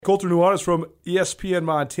Colter Nuanez from ESPN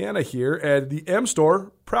Montana here, and the M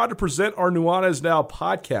Store, proud to present our Nuanez Now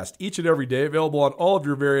podcast each and every day, available on all of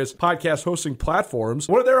your various podcast hosting platforms.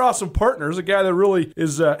 One of their awesome partners, a guy that really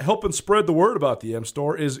is helping spread the word about the M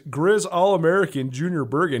Store, is Grizz All-American Junior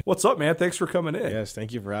Bergen. What's up, man? Thanks for coming in. Yes,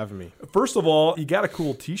 thank you for having me. First of all, you got a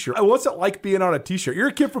cool t-shirt. What's it like being on a t-shirt? You're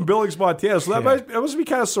a kid from Billings, Montana, so that must be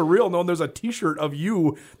kind of surreal knowing there's a t-shirt of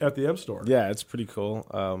you at the M Store. Yeah, it's pretty cool.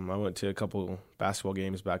 I went to a couple basketball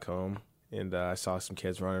games back home, and I saw some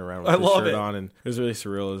kids running around with the shirt on, and it was really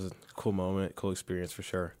surreal. It was a cool moment, cool experience for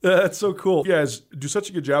sure. That's so cool. You guys do such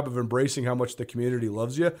a good job of embracing how much the community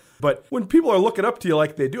loves you. But when people are looking up to you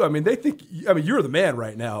like they do, they think, you're the man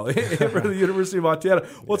right now for the University of Montana.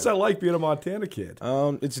 What's that like being a Montana kid?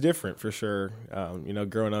 It's different for sure.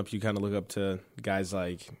 Growing up, you kind of look up to guys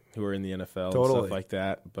like who are in the NFL and stuff like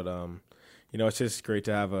that. But, it's just great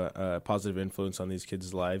to have a positive influence on these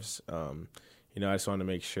kids' lives. I just want to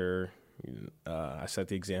make sure I set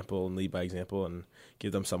the example and lead by example and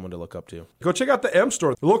give them someone to look up to. Go check out the M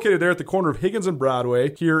Store. They're located there at the corner of Higgins and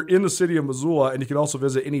Broadway here in the city of Missoula, and you can also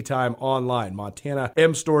visit anytime online,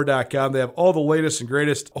 montanamstore.com. They have all the latest and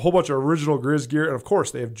greatest, a whole bunch of original Grizz gear, and of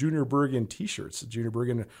course, they have Junior Bergen t-shirts. Junior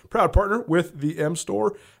Bergen, proud partner with the M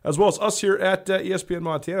Store, as well as us here at ESPN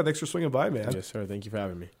Montana. Thanks for swinging by, man. Yes, sir. Thank you for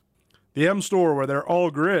having me. The M Store, where they're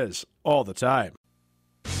all Grizz all the time.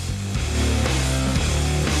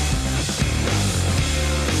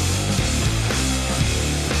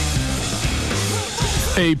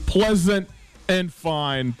 A pleasant and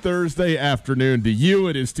fine Thursday afternoon to you.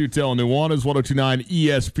 It is Tutel Nuanez, 102.9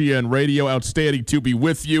 ESPN Radio. Outstanding to be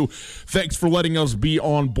with you. Thanks for letting us be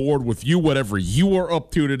on board with you. Whatever you are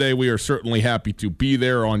up to today, we are certainly happy to be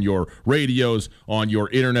there on your radios, on your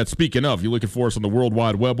internet. Speaking of, you're looking for us on the World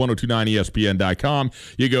Wide Web, 1029ESPN.com.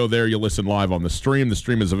 You go there, you listen live on the stream. The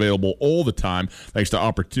stream is available all the time thanks to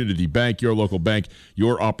Opportunity Bank, your local bank,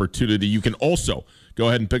 your opportunity. You can also go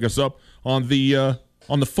ahead and pick us up on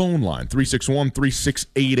the phone line,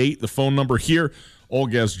 361-3688, the phone number here. All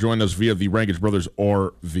guests join us via the Rankage Brothers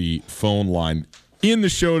RV phone line. In the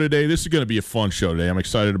show today, this is going to be a fun show today. I'm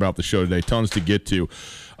excited about the show today. Tons to get to.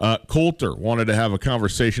 Colter wanted to have a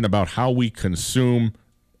conversation about how we consume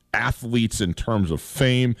athletes in terms of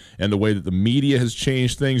fame and the way that the media has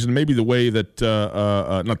changed things, and maybe the way that,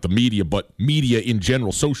 not the media, but media in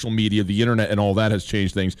general, social media, the internet, and all that has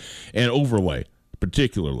changed things, and overlay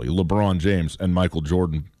particularly LeBron James and Michael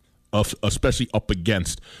Jordan, especially up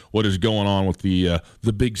against what is going on with the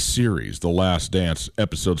big series, The Last Dance,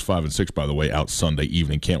 episodes 5 and 6, by the way, out Sunday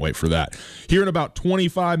evening. Can't wait for that. Here in about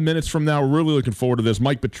 25 minutes from now, we're really looking forward to this.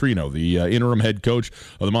 Mike Petrino, the interim head coach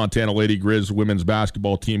of the Montana Lady Grizz women's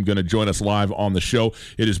basketball team, going to join us live on the show.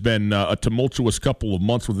 It has been a tumultuous couple of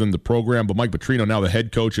months within the program, but Mike Petrino now the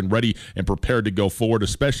head coach and ready and prepared to go forward,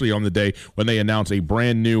 especially on the day when they announce a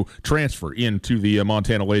brand new transfer into the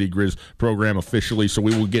Montana Lady Grizz program officially. So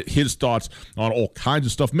we will get his thoughts on all kinds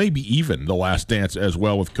of stuff, maybe even The Last Dance as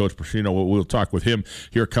well with Coach Petrino. We'll talk with him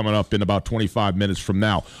here coming up in about 25 minutes from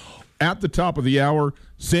now. At the top of the hour,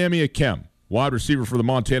 Sammy Akem, wide receiver for the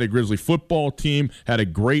Montana Grizzly football team, had a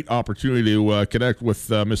great opportunity to connect with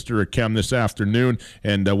Mr. Akem this afternoon,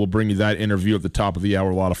 and we'll bring you that interview at the top of the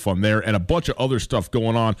hour. A lot of fun there, and a bunch of other stuff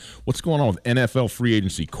going on. What's going on with NFL free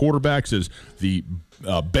agency quarterbacks is the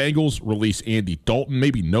Bengals release Andy Dalton.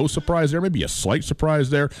 Maybe no surprise there, maybe a slight surprise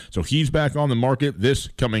there. So he's back on the market. This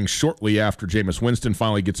coming shortly after Jameis Winston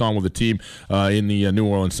finally gets on with the team in the New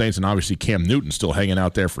Orleans Saints, and obviously Cam Newton still hanging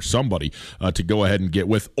out there for somebody to go ahead and get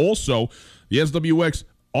with. Also, the SWX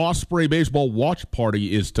Osprey Baseball Watch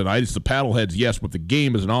Party is tonight. It's the Paddleheads, yes, but the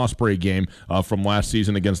game is an Osprey game from last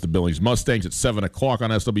season against the Billings Mustangs at 7 o'clock on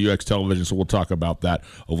SWX television, so we'll talk about that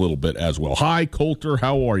a little bit as well. Hi, Colter.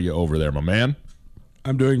 How are you over there, my man?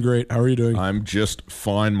 I'm doing great. How are you doing? I'm just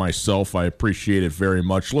fine myself. I appreciate it very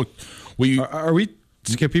much. Look, Are we...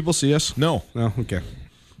 Can people see us? No. No? Okay.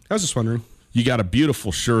 I was just wondering. You got a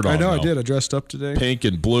beautiful shirt on. I know, though. I did. I dressed up today. Pink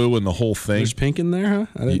and blue and the whole thing. There's pink in there, huh?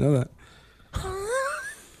 I didn't know that.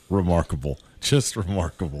 Remarkable. Just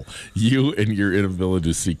remarkable. You and your inability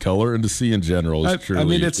to see color and to see in general is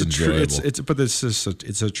truly enjoyable. But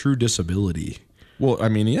it's a true disability. Well, I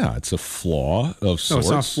mean, yeah, it's a flaw of sorts. No, it's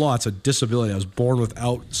not a flaw. It's a disability. I was born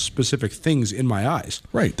without specific things in my eyes.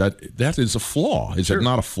 Right. That is a flaw. Is it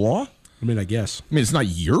not a flaw? I mean, I guess. I mean, it's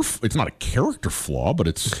not a character flaw, but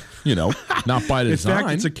it's, not by design. In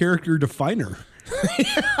fact, it's a character definer.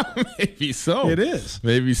 Yeah, maybe so. It is.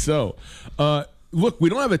 Maybe so. Look, we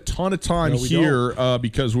don't have a ton of time here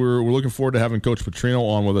because we're looking forward to having Coach Petrino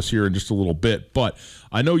on with us here in just a little bit. But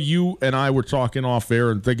I know you and I were talking off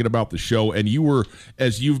air and thinking about the show, and you were,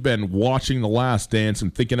 as you've been watching The Last Dance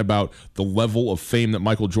and thinking about the level of fame that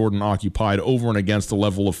Michael Jordan occupied over and against the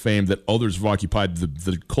level of fame that others have occupied,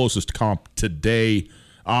 the closest comp today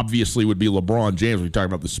obviously would be LeBron James. We talk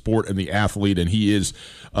about the sport and the athlete, and he is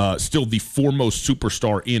still the foremost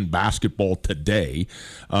superstar in basketball today.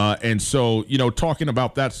 And so, talking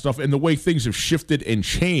about that stuff and the way things have shifted and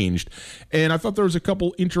changed. And I thought there was a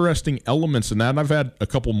couple interesting elements in that, and I've had a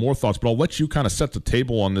couple more thoughts, but I'll let you kind of set the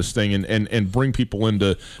table on this thing and bring people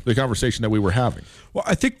into the conversation that we were having. Well,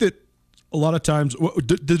 I think that a lot of times,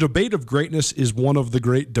 the debate of greatness is one of the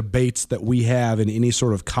great debates that we have in any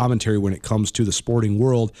sort of commentary when it comes to the sporting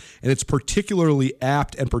world, and it's particularly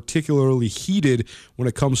apt and particularly heated when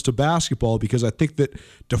it comes to basketball, because I think that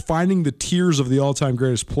defining the tiers of the all-time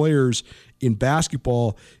greatest players in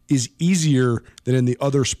basketball is easier than in the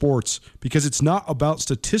other sports, because it's not about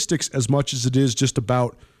statistics as much as it is just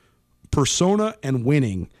about persona and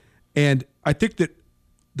winning. And I think that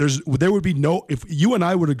there would be if you and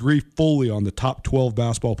I would agree fully on the top 12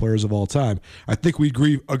 basketball players of all time, I think we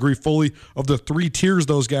agree fully of the three tiers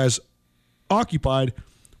those guys occupied.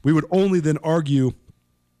 We would only then argue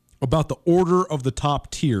about the order of the top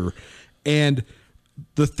tier. And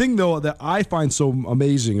the thing, though, that I find so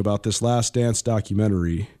amazing about this Last Dance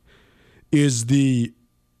documentary is the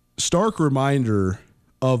stark reminder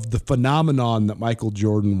of the phenomenon that Michael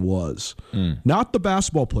Jordan was. Not the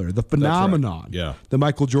basketball player, the phenomenon that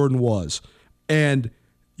Michael Jordan was. And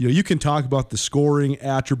you can talk about the scoring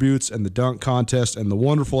attributes and the dunk contest and the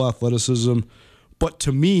wonderful athleticism, but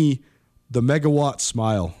to me, the megawatt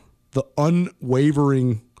smile, the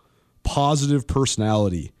unwavering positive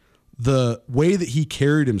personality, the way that he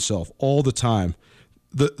carried himself all the time,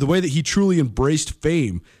 the way that he truly embraced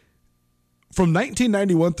fame. From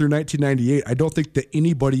 1991 through 1998, I don't think that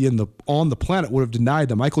anybody on the planet would have denied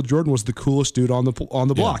that Michael Jordan was the coolest dude on the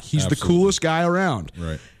block. He's absolutely the coolest guy around.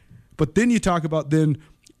 Right. But then you talk about the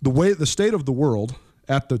state of the world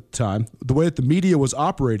at the time, the way that the media was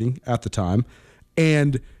operating at the time,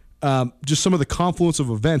 and just some of the confluence of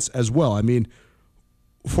events as well. I mean,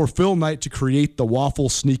 for Phil Knight to create the waffle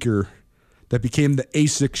sneaker that became the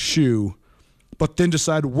Asics shoe, but then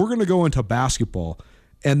decide we're going to go into basketball,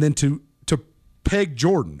 and then to peg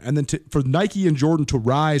Jordan, and then for Nike and Jordan to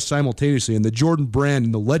rise simultaneously, and the Jordan brand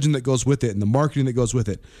and the legend that goes with it and the marketing that goes with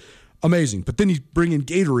it. Amazing. But then you bring in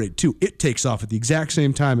Gatorade too. It takes off at the exact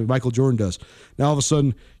same time that Michael Jordan does. Now all of a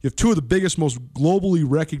sudden you have two of the biggest, most globally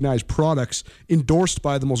recognized products endorsed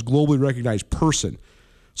by the most globally recognized person.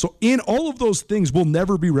 So in all of those things will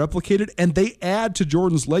never be replicated, and they add to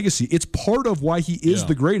Jordan's legacy. It's part of why he is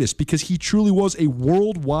the greatest, because he truly was a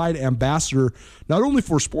worldwide ambassador, not only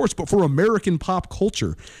for sports, but for American pop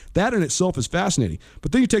culture. That in itself is fascinating.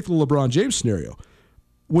 But then you take the LeBron James scenario.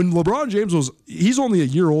 When LeBron James he's only a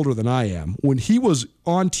year older than I am. When he was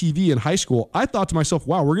on TV in high school, I thought to myself,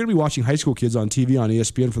 wow, we're going to be watching high school kids on TV on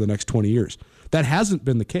ESPN for the next 20 years. That hasn't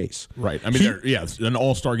been the case. Right. I mean, it's an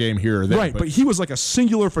all-star game here or there. Right, but he was like a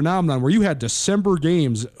singular phenomenon where you had December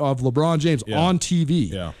games of LeBron James on TV.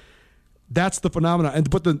 Yeah. That's the phenomenon. And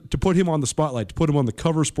to put him on the spotlight, to put him on the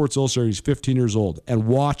cover of Sports Illustrated, he's 15 years old, and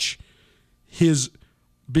watch his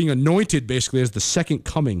being anointed basically as the second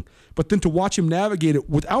coming, but then to watch him navigate it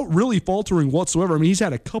without really faltering whatsoever. I mean, he's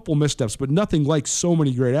had a couple missteps, but nothing like so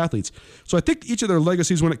many great athletes. So I think each of their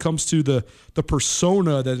legacies when it comes to the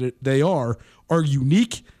persona that they are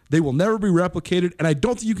unique. They will never be replicated, and I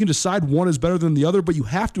don't think you can decide one is better than the other, but you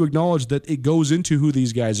have to acknowledge that it goes into who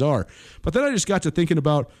these guys are. But then I just got to thinking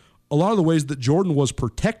about a lot of the ways that Jordan was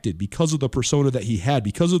protected because of the persona that he had,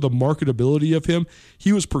 because of the marketability of him.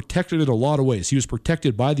 He was protected in a lot of ways. He was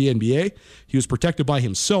protected by the NBA. He was protected by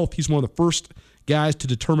himself. He's one of the first guys to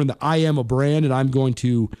determine that I am a brand and I'm going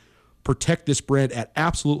to protect this brand at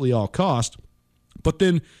absolutely all cost. But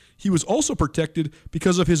then he was also protected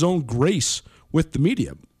because of his own grace with the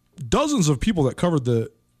media. Dozens of people that covered the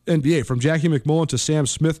NBA, from Jackie McMullen to Sam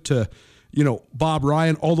Smith to Bob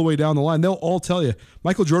Ryan, all the way down the line, they'll all tell you,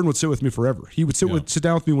 Michael Jordan would sit with me forever. He would sit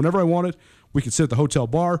down with me whenever I wanted. We could sit at the hotel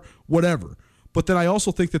bar, whatever. But then I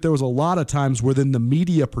also think that there was a lot of times where then the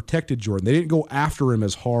media protected Jordan. They didn't go after him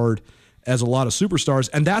as hard as a lot of superstars.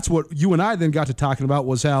 And that's what you and I then got to talking about,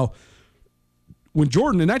 was how when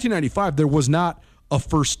Jordan, in 1995, there was not a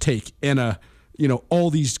First Take and a all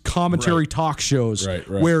these commentary talk shows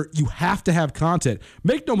where you have to have content.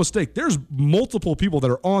 Make no mistake, there's multiple people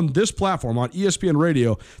that are on this platform, on ESPN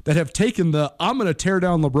Radio, that have taken the I'm going to tear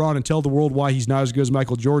down LeBron and tell the world why he's not as good as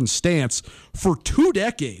Michael Jordan stance for 2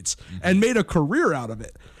 decades and made a career out of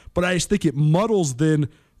it. But I just think it muddles then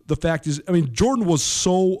the fact is, Jordan was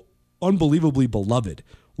so unbelievably beloved.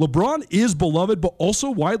 LeBron is beloved, but also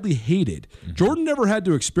widely hated. Jordan never had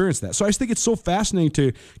to experience that. So I just think it's so fascinating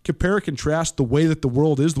to compare and contrast the way that the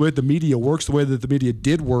world is, the way the media works, the way that the media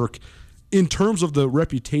did work in terms of the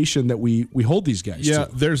reputation that we hold these guys to.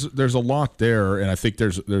 There's a lot there, and I think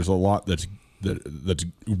there's a lot that's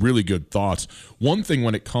really good thoughts. One thing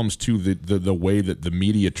when it comes to the way that the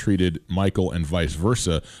media treated Michael and vice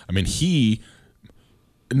versa, he,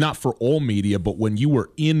 not for all media, but when you were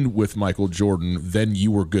in with Michael Jordan, then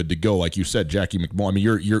you were good to go. Like you said, Jackie McMullen,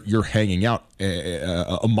 you're hanging out.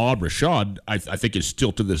 Ahmad Rashad, I think, is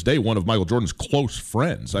still to this day one of Michael Jordan's close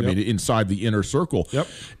friends. Inside the inner circle. Yep.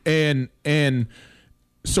 And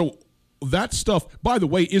so that stuff, by the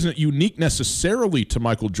way, isn't unique necessarily to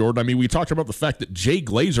Michael Jordan. We talked about the fact that Jay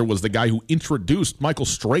Glazer was the guy who introduced Michael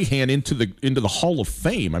Strahan into the Hall of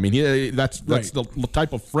Fame. That's the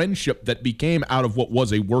type of friendship that became out of what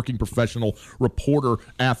was a working professional reporter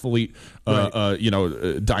athlete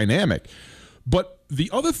dynamic. But the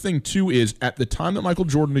other thing too is, at the time that Michael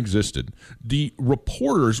Jordan existed, the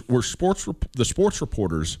reporters were the sports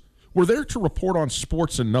reporters were there to report on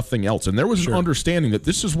sports and nothing else. And there was an understanding that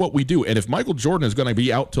this is what we do. And if Michael Jordan is going to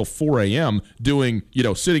be out till 4 a.m. doing,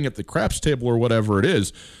 sitting at the craps table or whatever it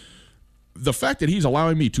is, the fact that he's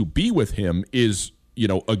allowing me to be with him is,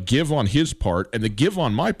 a give on his part. And the give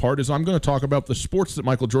on my part is I'm going to talk about the sports that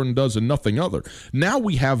Michael Jordan does and nothing other. Now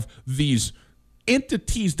we have these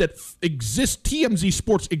entities that exist. TMZ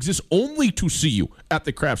Sports exists only to see you at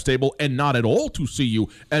the craps table and not at all to see you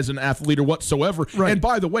as an athlete or whatsoever. Right. And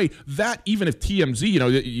by the way, that even if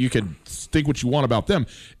TMZ, you can think what you want about them,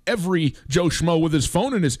 every Joe Schmo with his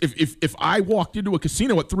phone in his, if I walked into a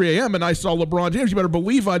casino at 3 a.m. and I saw LeBron James, you better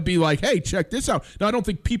believe I'd be like, hey, check this out. Now, I don't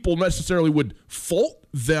think people necessarily would fault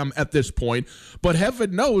them at this point, but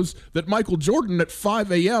heaven knows that Michael Jordan at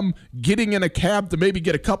 5 a.m. getting in a cab to maybe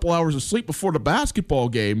get a couple hours of sleep before the basketball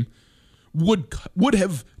game would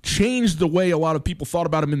have changed the way a lot of people thought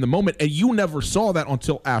about him in the moment, and you never saw that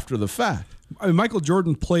until after the fact. Michael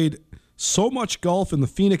Jordan played so much golf in the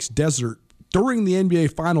Phoenix desert during the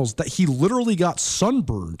NBA Finals that he literally got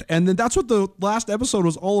sunburned. And then that's what the last episode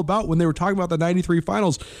was all about when they were talking about the 93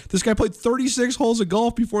 Finals. This guy played 36 holes of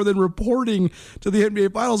golf before then reporting to the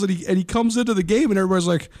NBA Finals, and he comes into the game and everybody's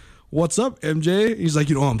like, what's up, MJ? He's like,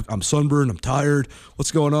 I'm sunburned, I'm tired,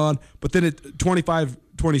 what's going on? But then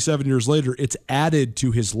 27 years later, it's added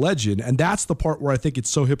to his legend, and that's the part where I think it's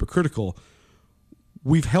so hypocritical.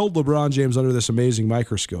 We've held LeBron James under this amazing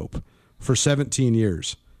microscope for 17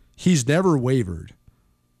 years. He's never wavered.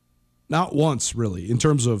 Not once, really, in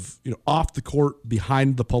terms of off the court,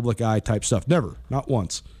 behind the public eye type stuff. Never. Not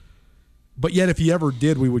once. But yet, if he ever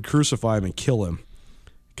did, we would crucify him and kill him.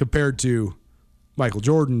 Compared to Michael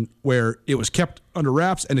Jordan, where it was kept under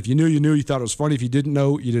wraps, and if you knew, you knew. You thought it was funny. If you didn't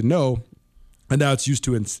know, you didn't know. And now it's used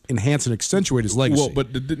to enhance and accentuate his legacy. Well,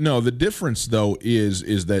 but the difference, though,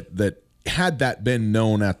 is that had that been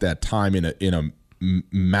known at that time in a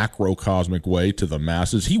macrocosmic way to the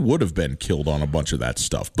masses, he would have been killed on a bunch of that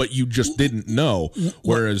stuff, but you just didn't know.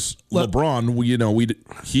 Whereas LeBron,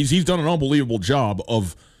 he's done an unbelievable job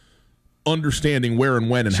of understanding where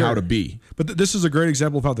and when and how to be. But this is a great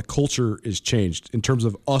example of how the culture is changed in terms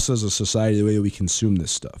of us as a society, the way we consume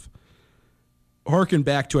this stuff. Harken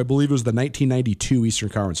back to, I believe it was the 1992 Eastern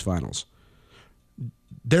Conference Finals.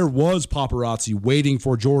 There was paparazzi waiting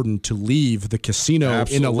for Jordan to leave the casino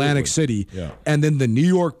in Atlantic City. Yeah. And then the New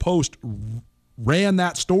York Post ran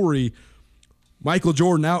that story, Michael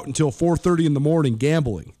Jordan out until 4:30 in the morning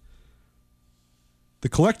gambling. The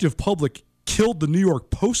collective public killed the New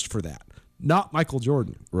York Post for that, not Michael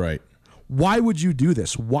Jordan. Right. Why would you do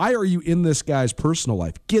this? Why are you in this guy's personal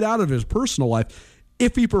life? Get out of his personal life.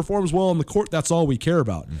 If he performs well on the court, that's all we care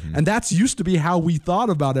about. Mm-hmm. And that's used to be how we thought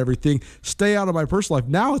about everything. Stay out of my personal life.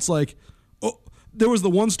 Now it's like, there was the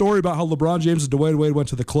one story about how LeBron James and Dwayne Wade went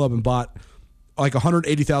to the club and bought like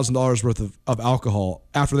 $180,000 worth of alcohol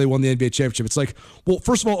after they won the NBA championship. It's like, well,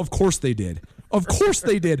 first of all, of course they did. Of course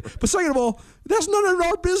they did. But second of all, that's none of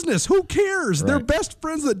our business. Who cares? Right. They're best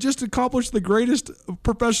friends that just accomplished the greatest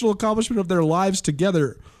professional accomplishment of their lives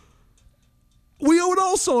together. We would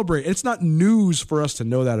all celebrate. It's not news for us to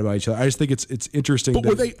know that about each other. I just think it's interesting. But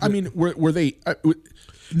were they?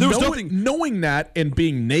 knowing that and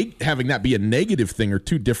being having that be a negative thing are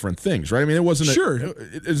two different things, right? I mean, it wasn't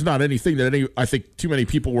it's not anything that I think too many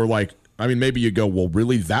people were like. I mean, maybe you go, well,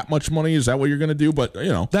 really, that much money? Is that what you're going to do? But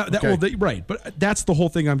right. But that's the whole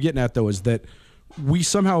thing I'm getting at, though, is that we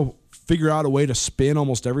somehow figure out a way to spin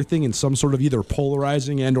almost everything in some sort of either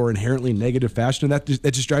polarizing and or inherently negative fashion. And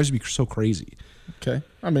that just drives me so crazy. Okay,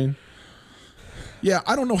 I mean, yeah,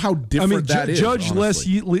 I don't know how different that is. Judge less,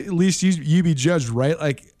 at least you be judged, right?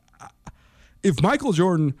 Like, if Michael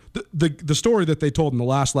Jordan, the story that they told in the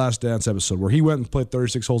Last Dance episode, where he went and played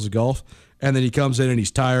 36 holes of golf, and then he comes in and he's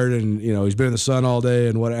tired, and he's been in the sun all day,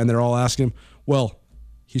 and they're all asking him, well,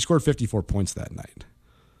 he scored 54 points that night.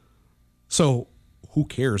 So who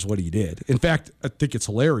cares what he did? In fact, I think it's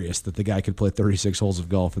hilarious that the guy could play 36 holes of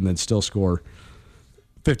golf and then still score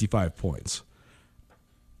 55 points.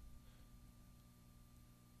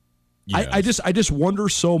 Yes. I just wonder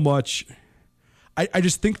so much. I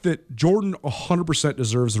just think that Jordan 100%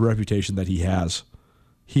 deserves the reputation that he has.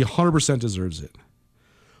 He 100% deserves it.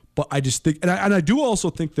 But I just think, and I do also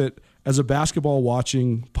think that as a basketball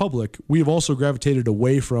watching public, we have also gravitated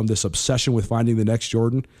away from this obsession with finding the next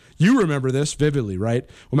Jordan. You remember this vividly, right?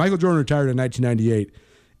 When Michael Jordan retired in 1998,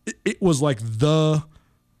 it was like the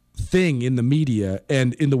thing in the media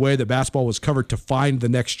and in the way that basketball was covered to find the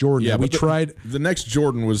next Jordan. Yeah, we tried. The next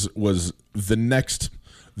Jordan was the next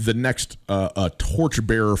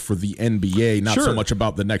torchbearer for the NBA, not so much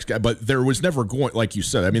about the next guy, but there was never going, like you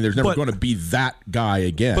said, I mean, there's never going to be that guy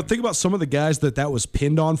again. But think about some of the guys that was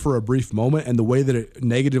pinned on for a brief moment and the way that it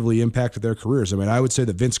negatively impacted their careers. I mean, I would say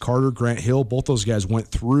that Vince Carter, Grant Hill, both those guys went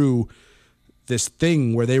through this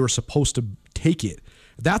thing where they were supposed to take it.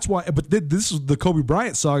 That's why, but this is the Kobe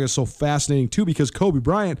Bryant saga is so fascinating too, because Kobe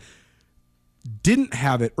Bryant didn't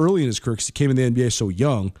have it early in his career because he came in the NBA so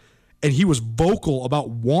young. And he was vocal about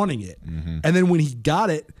wanting it. Mm-hmm. And then when he got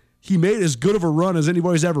it, he made as good of a run as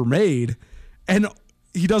anybody's ever made. And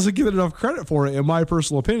he doesn't give it enough credit for it, in my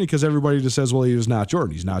personal opinion, because everybody just says, well, he was not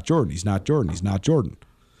Jordan. He's not Jordan. He's not Jordan. He's not Jordan.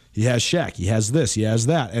 He has Shaq. He has this. He has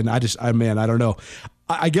that. And I don't know.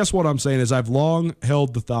 I guess what I'm saying is I've long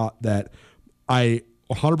held the thought that I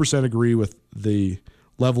 100% agree with the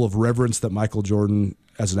level of reverence that Michael Jordan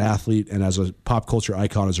as an athlete and as a pop culture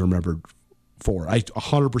icon is remembered for. I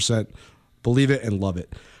 100% believe it and love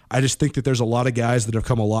it. I just think that there's a lot of guys that have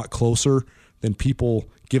come a lot closer than people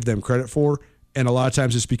give them credit for. And a lot of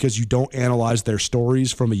times it's because you don't analyze their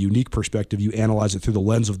stories from a unique perspective. You analyze it through the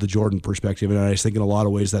lens of the Jordan perspective. And I just think in a lot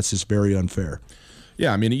of ways that's just very unfair.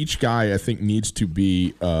 Yeah, I mean, each guy I think needs to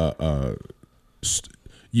be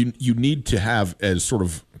you need to have as sort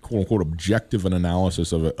of quote-unquote objective an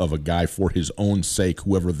analysis of a guy for his own sake,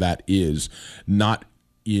 whoever that is, not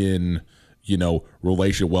in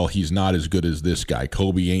relation, well, he's not as good as this guy.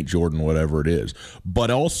 Kobe ain't Jordan, whatever it is.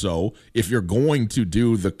 But also, if you're going to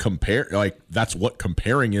do the compare, like that's what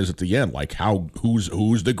comparing is at the end. Like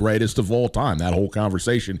who's the greatest of all time? That whole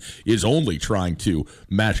conversation is only trying to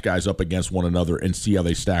match guys up against one another and see how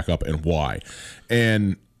they stack up and why.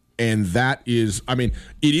 And that is, I mean,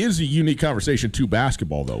 it is a unique conversation to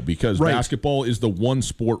basketball, though, because basketball is the one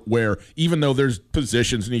sport where even though there's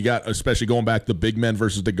positions and you got, especially going back, the big men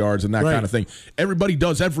versus the guards and that kind of thing, everybody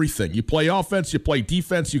does everything. You play offense, you play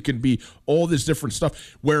defense, you can be all this different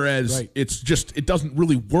stuff, whereas it's just, it doesn't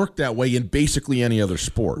really work that way in basically any other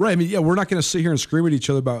sport. Right. I mean, yeah, we're not going to sit here and scream at each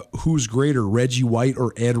other about who's greater, Reggie White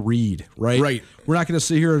or Ed Reed, right? Right. We're not going to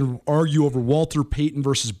sit here and argue over Walter Payton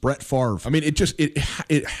versus Brett Favre. I mean,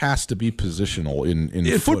 it has to be positional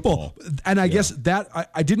in football. And I guess that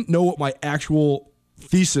I didn't know what my actual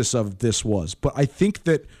thesis of this was, but I think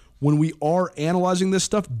that when we are analyzing this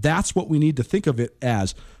stuff, that's what we need to think of it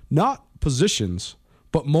as. Not positions,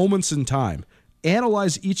 but moments in time.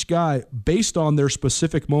 Analyze each guy based on their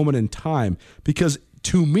specific moment in time, because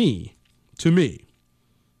to me,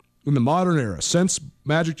 in the modern era, since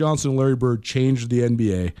Magic Johnson and Larry Bird changed the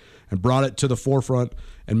NBA and brought it to the forefront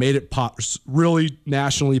and made it really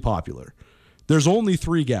nationally popular, there's only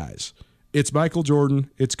three guys. It's Michael Jordan,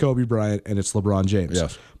 it's Kobe Bryant, and it's LeBron James.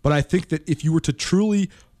 Yes. But I think that if you were to truly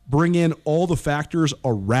bring in all the factors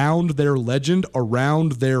around their legend,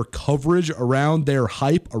 around their coverage, around their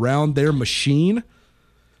hype, around their machine,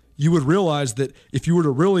 you would realize that if you were to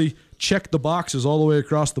really check the boxes all the way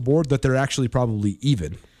across the board, that they're actually probably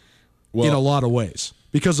even in a lot of ways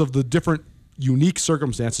because of the different unique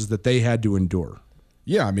circumstances that they had to endure.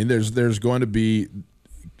 Yeah, I mean, there's going to be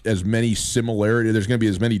as many similarities. There's going to be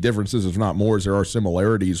as many differences, if not more, as there are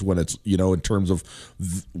similarities when it's, in terms of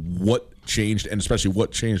what changed, and especially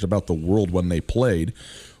what changed about the world when they played.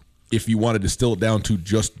 If you want to distill it down to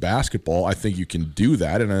just basketball, I think you can do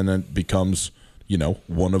that, and then it becomes,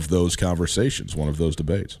 one of those conversations, one of those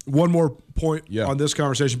debates. One more point on this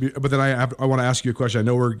conversation, but then I want to ask you a question. I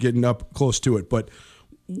know we're getting up close to it, but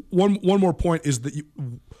one more point is that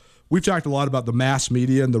we've talked a lot about the mass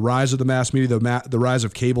media and the rise of the mass media, the rise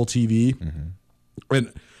of cable TV,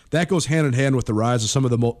 and that goes hand in hand with the rise of some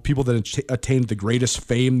of the people that attained the greatest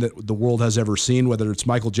fame that the world has ever seen, whether it's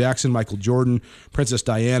Michael Jackson, Michael Jordan, Princess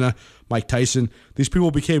Diana, Mike Tyson. These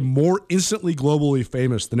people became more instantly globally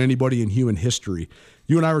famous than anybody in human history.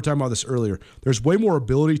 You and I were talking about this earlier. There's way more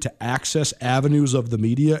ability to access avenues of the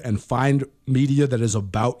media and find media that is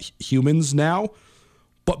about humans now.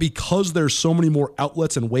 But because there's so many more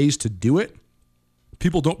outlets and ways to do it,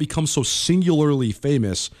 people don't become so singularly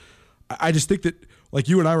famous. I just think that, like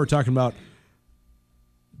you and I were talking about,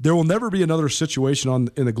 there will never be another situation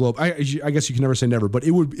in the globe. I guess you can never say never, but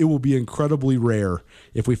it will be incredibly rare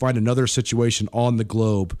if we find another situation on the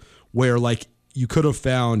globe where, like, you could have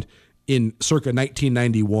found in circa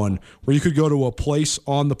 1991, where you could go to a place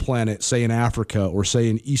on the planet, say in Africa or say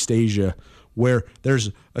in East Asia, where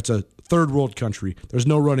it's a third world country. There's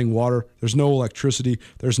no running water. There's no electricity.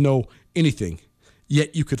 There's no anything.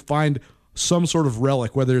 Yet you could find some sort of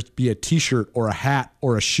relic, whether it be a T-shirt or a hat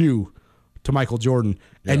or a shoe to Michael Jordan,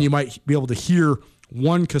 and you might be able to hear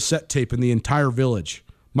one cassette tape in the entire village,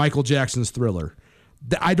 Michael Jackson's Thriller.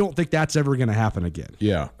 I don't think that's ever going to happen again.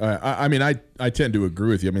 Yeah. I mean, I tend to agree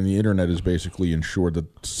with you. I mean, the internet has basically ensured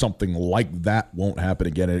that something like that won't happen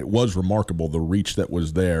again, and it was remarkable, the reach that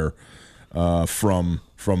was there from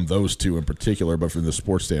those two in particular, but from the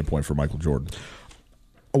sports standpoint for Michael Jordan.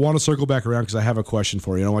 I want to circle back around because I have a question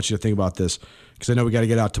for you. I want you to think about this because I know we got to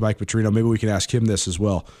get out to Mike Petrino. Maybe we can ask him this as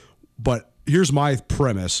well. But here's my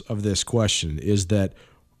premise of this question is that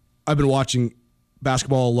I've been watching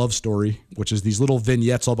Basketball Love Story, which is these little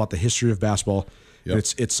vignettes all about the history of basketball. Yep.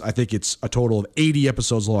 I think it's a total of 80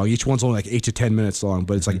 episodes long. Each one's only like 8 to 10 minutes long,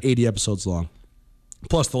 but it's like 80 episodes long.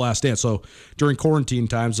 Plus The Last Dance. So during quarantine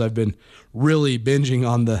times, I've been really binging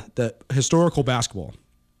on the historical basketball.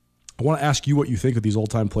 I want to ask you what you think of these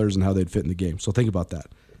old-time players and how they'd fit in the game. So think about that.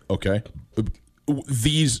 Okay.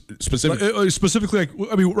 These specifically,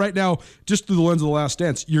 I mean, right now, just through the lens of The Last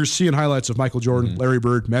Dance, you're seeing highlights of Michael Jordan, Larry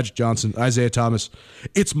Bird, Magic Johnson, Isaiah Thomas.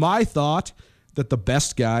 It's my thought that the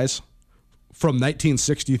best guys from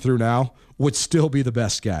 1960 through now would still be the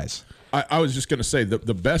best guys. I was just going to say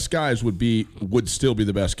the best guys would still be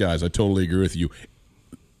the best guys. I totally agree with you.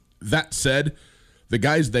 That said, the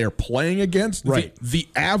guys they are playing against, right? The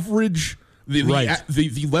average, the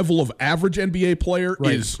level of average NBA player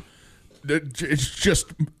is,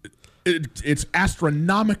 it's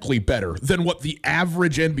astronomically better than what the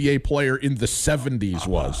average NBA player in the 70s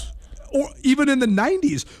was, or even in the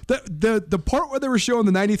 90s. The part where they were showing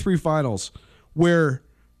the 93 finals, where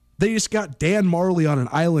they just got Dan Marley on an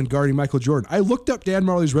island guarding Michael Jordan. I looked up Dan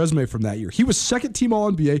Marley's resume from that year. He was second team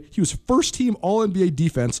All-NBA. He was first team All-NBA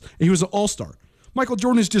defense, and he was an All-Star. Michael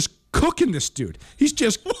Jordan is just cooking this dude. He's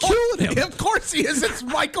just killing him. Of course he is. It's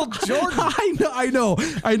Michael Jordan. I know.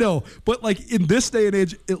 But like in this day and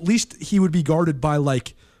age, at least he would be guarded by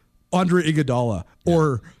like Andre Iguodala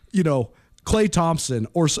or Klay Thompson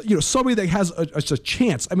or somebody that has a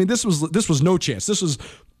chance. I mean, this was no chance. This was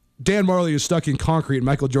Dan Marley is stuck in concrete and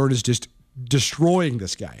Michael Jordan is just destroying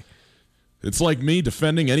this guy. It's like me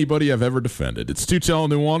defending anybody I've ever defended. It's Tutel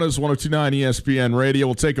Nuanez, 102.9 ESPN Radio.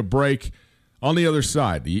 We'll take a break. On the other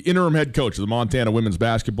side, the interim head coach of the Montana women's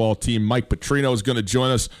basketball team, Mike Petrino, is going to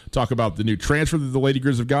join us, talk about the new transfer that the Lady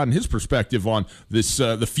Grizz have gotten, his perspective on this,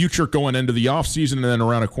 the future going into the offseason and then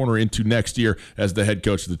around a corner into next year as the head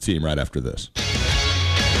coach of the team right after this.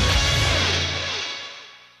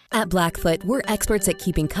 At Blackfoot, we're experts at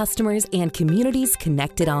keeping customers and communities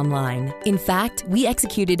connected online. In fact, we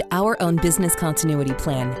executed our own business continuity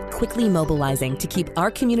plan, quickly mobilizing to keep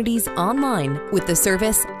our communities online with the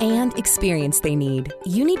service and experience they need.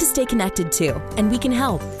 You need to stay connected too, and we can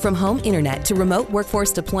help. From home internet to remote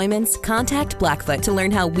workforce deployments, contact Blackfoot to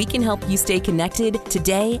learn how we can help you stay connected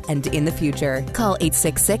today and in the future. Call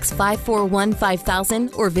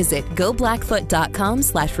 866-541-5000 or visit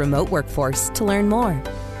goblackfoot.com/remote workforce to learn more.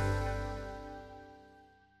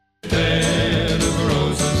 Bed of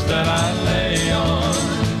roses that I lay on,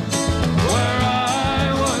 where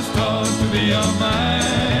I was taught to be a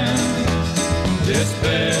man. This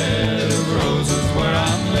bed of roses where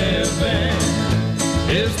I'm living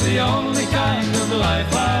is the only kind of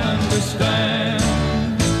life I understand.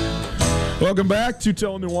 Welcome back to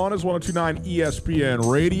Tutel Nuanez, 102.9 ESPN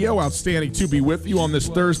Radio. Outstanding to be with you on this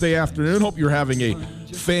Thursday afternoon. Hope you're having a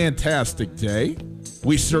fantastic day.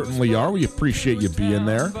 We certainly are. We appreciate you being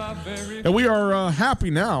there. And we are happy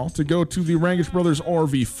now to go to the Rangish Brothers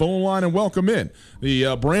RV phone line and welcome in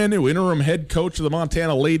the brand new interim head coach of the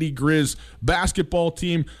Montana Lady Grizz basketball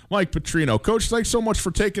team, Mike Petrino. Coach, thanks so much for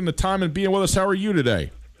taking the time and being with us. How are you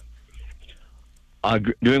today?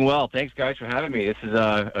 Doing well. Thanks, guys, for having me. This is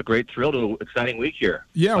a great thrill to exciting week here.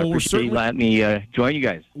 Yeah, well, we're certainly letting me join you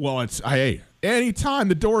guys. Well, hey, anytime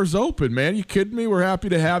the door's open, man. You kidding me? We're happy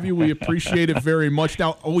to have you. We appreciate it very much.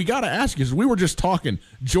 Now, we got to ask you, because we were just talking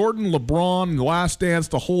Jordan, LeBron, The Last Dance,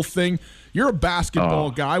 the whole thing. You're a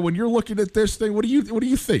basketball guy. When you're looking at this thing, what do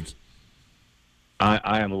you think?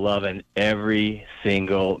 I am loving every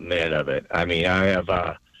single minute of it. I mean, I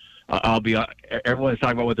have. Everyone's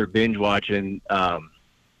talking about what they're binge watching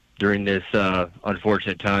during this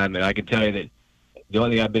unfortunate time, and I can tell you that the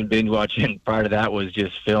only thing I've been binge watching prior to that was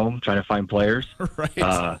just film, trying to find players. Right.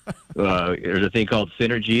 There's a thing called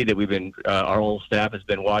Synergy that we've been, our whole staff has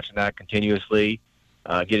been watching that continuously.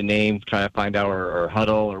 Get a name, try to find out or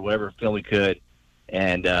Huddle or whatever film we could.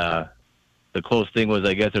 And the close thing was,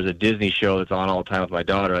 I guess there's a Disney show that's on all the time with my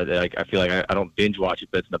daughter. I feel like I don't binge watch it,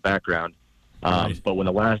 but it's in the background. Right. But when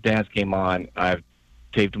The Last Dance came on, I've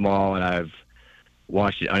taped them all and I've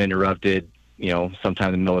watched it uninterrupted, sometime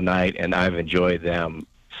in the middle of the night, and I've enjoyed them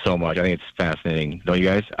so much. I think it's fascinating. Don't you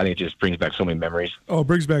guys? I think it just brings back so many memories. Oh, it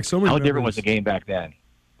brings back so many memories. How different was the game back then?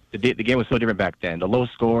 The game was so different back then. The low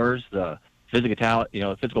scores, the physical talent,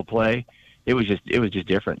 physical play, it was just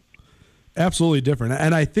different. Absolutely different.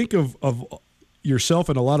 And I think of yourself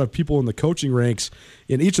and a lot of people in the coaching ranks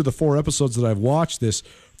in each of the 4 episodes that I've watched this.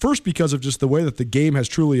 First, because of just the way that the game has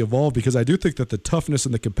truly evolved, because I do think that the toughness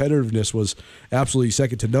and the competitiveness was absolutely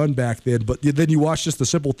second to none back then. But then you watch just the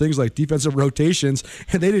simple things like defensive rotations,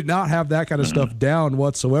 and they did not have that kind of stuff down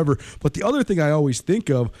whatsoever. But the other thing I always think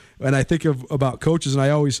of, and I think of about coaches, and I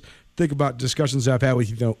always think about discussions I've had with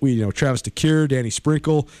Travis DeCure, Danny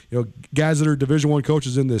Sprinkle, guys that are Division I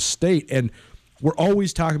coaches in this state, and we're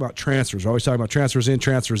always talking about transfers. We're always talking about transfers in,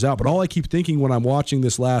 transfers out. But all I keep thinking when I'm watching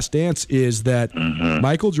this Last Dance is that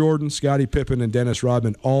Michael Jordan, Scottie Pippen, and Dennis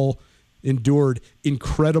Rodman all endured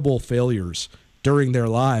incredible failures during their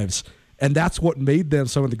lives. And that's what made them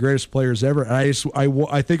some of the greatest players ever. And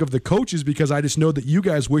I think of the coaches because I just know that you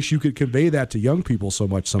guys wish you could convey that to young people so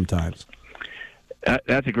much sometimes.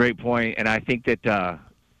 That's a great point. And I think that,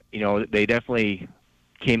 they definitely –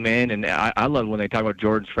 came in, and I love when they talk about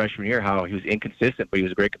Jordan's freshman year, how he was inconsistent, but he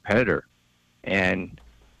was a great competitor. And,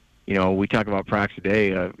 we talk about practice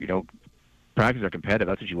today, practices are competitive.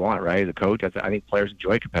 That's what you want, right? As a coach, I think players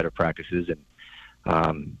enjoy competitive practices.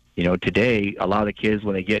 And, today, a lot of the kids,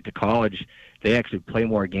 when they get to college, they actually play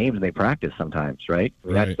more games than they practice sometimes, right? I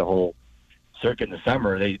mean, that's the whole circuit in the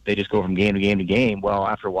summer. They just go from game to game to game. Well,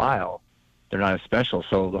 after a while, they're not as special.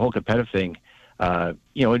 So the whole competitive thing,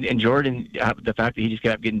 and Jordan, the fact that he just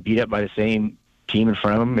kept getting beat up by the same team in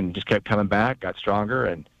front of him and just kept coming back, got stronger,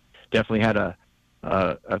 and definitely had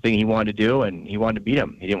a thing he wanted to do, and he wanted to beat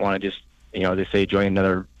him. He didn't want to just, they say, join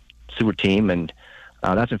another super team, and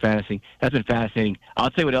that's been fascinating. I'll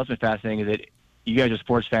tell you what else has been fascinating is that you guys are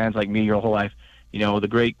sports fans like me your whole life. The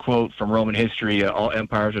great quote from Roman history, all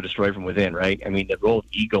empires are destroyed from within, right? I mean, the role of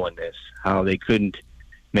ego in this, how they couldn't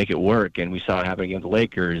make it work, and we saw it happen against the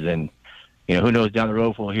Lakers, and who knows, down the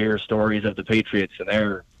road we'll hear stories of the Patriots and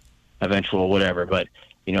their eventual whatever. But,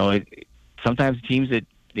 sometimes teams that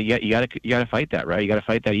you got to fight that, right? You got to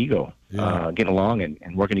fight that ego, getting along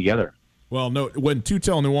and working together. Well, no, when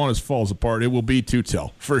Tutel Nuanez falls apart, it will be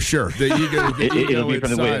Tutel for sure. The ego it'll be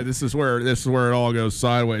from the win. This is where it all goes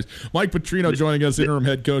sideways. Mike Petrino joining us, interim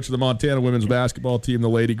head coach of the Montana women's basketball team, the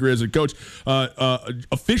Lady Grizz. And coach,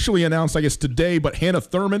 officially announced, I guess today, but Hannah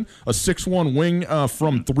Thurman, a 6'1" wing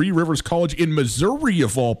from Three Rivers College in Missouri,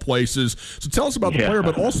 of all places. So tell us about the player,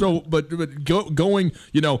 but also, going,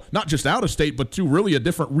 not just out of state, but to really a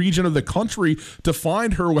different region of the country to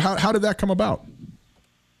find her. How did that come about?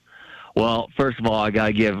 Well, first of all, I got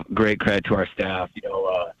to give great credit to our staff.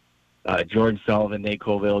 Jordan Sullivan, Nate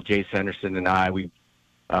Colville, Jace Henderson, and I, we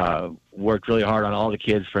worked really hard on all the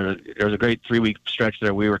kids. There was a great 3-week stretch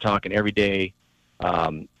there. We were talking every day.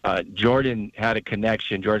 Jordan had a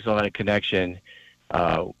connection. Jordan Sullivan had a connection.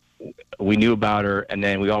 We knew about her, and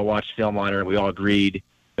then we all watched film on her, and we all agreed,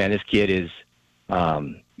 man, this kid is,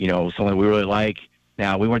 someone we really like.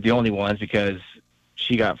 Now, we weren't the only ones because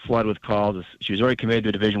she got flooded with calls. She was already committed to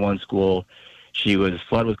a Division I school. She was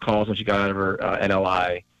flooded with calls when she got out of her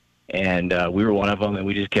NLI, and we were one of them, and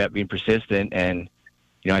we just kept being persistent. And,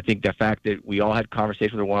 I think the fact that we all had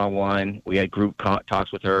conversations with her one-on-one, we had group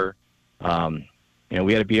talks with her,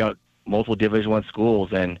 we had to be out multiple Division I schools,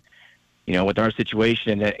 and, with our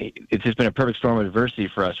situation, it's just been a perfect storm of adversity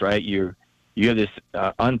for us, right? You have this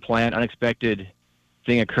unplanned, unexpected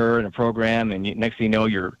thing occur in a program, and next thing you know,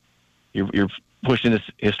 you're pushing this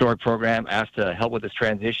historic program, asked to help with this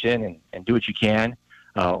transition and do what you can.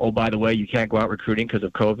 By the way, you can't go out recruiting because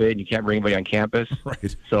of COVID, and you can't bring anybody on campus.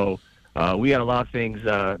 Right. So we had a lot of things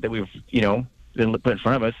that we've, been put in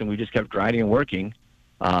front of us, and we just kept grinding and working.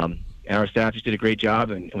 And our staff just did a great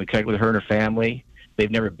job, and we connected with her and her family. They've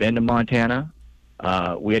never been to Montana.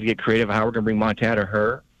 We had to get creative how we're going to bring Montana to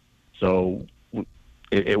her. So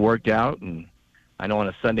it worked out, and I know on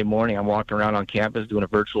a Sunday morning I'm walking around on campus doing a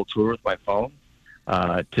virtual tour with my phone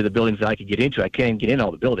to the buildings that I could get into. I can't even get in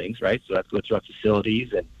all the buildings, right? So I have to go through our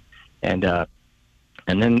facilities, and then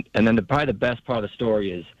probably the best part of the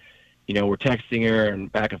story is, we're texting her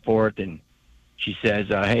and back and forth, and she says,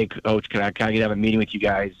 "Hey, Coach, can I have a meeting with you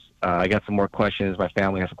guys? I got some more questions. My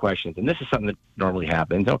family has some questions." And this is something that normally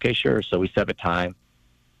happens. Okay, sure. So we set up a time.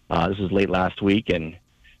 This was late last week, and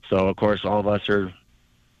so of course all of us are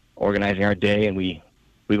organizing our day, and we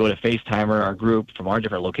go to FaceTime our group from our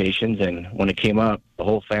different locations. And when it came up, the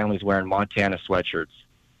whole family's wearing Montana sweatshirts,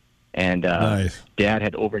 and nice. Dad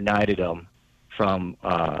had overnighted them from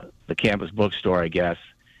the campus bookstore, I guess.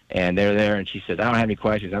 And they're there, and she says, "I don't have any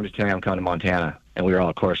questions. I'm just telling you I'm coming to Montana." And we were all,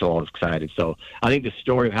 of course, all excited. So I think the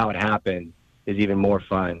story of how it happened is even more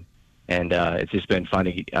fun. And it's just been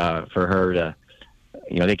fun for her to,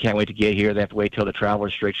 they can't wait to get here. They have to wait till the travel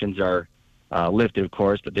restrictions are lifted, of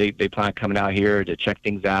course, but they plan on coming out here to check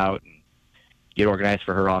things out and get organized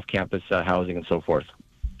for her off-campus housing and so forth.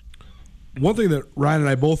 One thing that Ryan and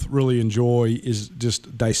I both really enjoy is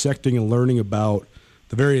just dissecting and learning about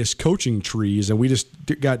the various coaching trees, and we just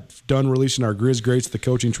got done releasing our Grizz Greats, the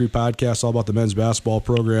Coaching Tree podcast, all about the men's basketball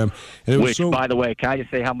program. And it was by the way, can I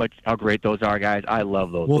just say how great those are, guys? I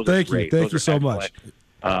love those. Well, those thank you. Thank you so excellent.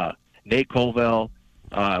 Much. Nate Colville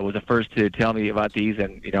was the first to tell me about these,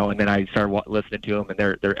 and and then I started listening to them, and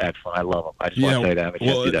they're excellent. I love them. I just want to say that.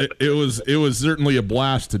 Well, it was certainly a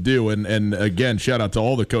blast to do, and again, shout out to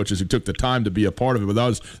all the coaches who took the time to be a part of it. But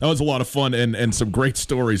that was a lot of fun and some great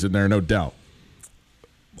stories in there, no doubt.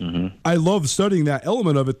 Mm-hmm. I love studying that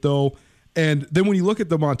element of it, though. And then when you look at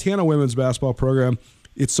the Montana women's basketball program,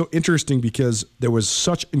 it's so interesting because there was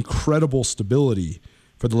such incredible stability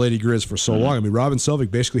for the Lady Grizz for so long. I mean, Robin Selvig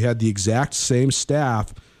basically had the exact same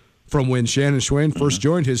staff from when Shannon Schwein first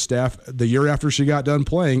joined his staff the year after she got done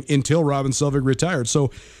playing until Robin Selvig retired. So,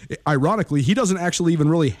 ironically, he doesn't actually even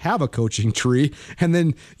really have a coaching tree. And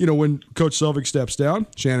then, when Coach Selvig steps down,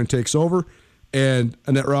 Shannon takes over. And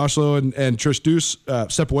Annette Rosslow and Trish Deuce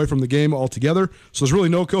step away from the game altogether. So there's really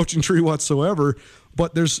no coaching tree whatsoever.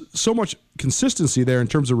 But there's so much consistency there in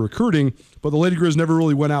terms of recruiting. But the Lady Grizz never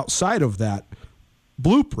really went outside of that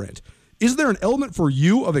blueprint. Is there an element for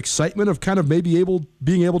you of excitement of kind of maybe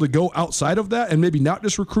being able to go outside of that and maybe not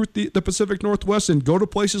just recruit the Pacific Northwest and go to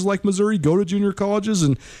places like Missouri, go to junior colleges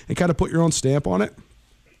and kind of put your own stamp on it?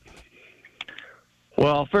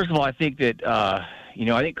 Well, first of all, I think that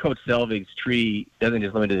I think Coach Selvig's tree doesn't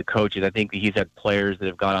just limit to the coaches. I think that he's had players that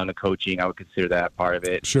have gone on to coaching. I would consider that part of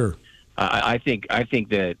it. Sure. I think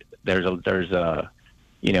that there's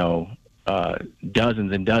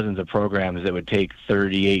dozens and dozens of programs that would take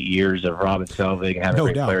 38 years of Robin Selvig and having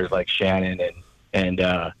great players like Shannon and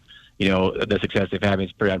the success they've had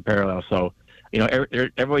is pretty unparalleled. So,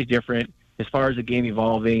 everybody's different as far as the game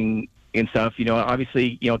evolving and stuff.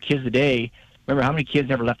 Obviously, kids today. Remember how many kids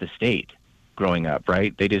never left the state growing up,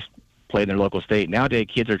 right? They just played in their local state. Nowadays,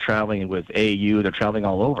 kids are traveling with AAU. They're traveling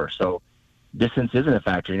all over. So distance isn't a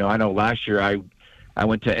factor. I know last year I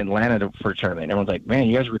went to Atlanta for a tournament. Everyone's like, "Man,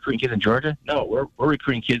 you guys are recruiting kids in Georgia?" No, we're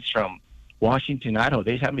recruiting kids from Washington, Idaho.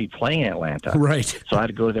 They just happen to be playing in Atlanta. Right. So I had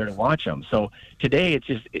to go there and watch them. So today it's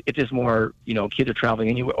just more, kids are traveling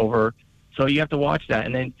anywhere over. So you have to watch that.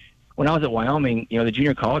 And then when I was at Wyoming, the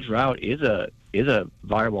junior college route is a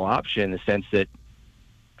viable option in the sense that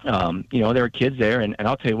there are kids there, and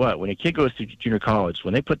I'll tell you what, when a kid goes to junior college,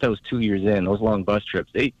 when they put those 2 years in, those long bus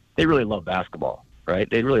trips, they really love basketball, right?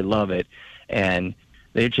 They really love it, and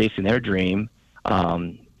they're chasing their dream,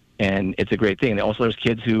 and it's a great thing. And also, there's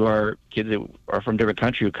kids that are from different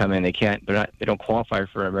countries who come in. They don't qualify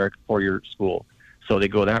for an American four-year school, so they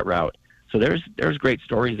go that route. So there's great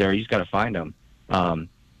stories there. You just got to find them.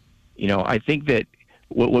 I think that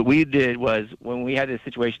what we did was when we had this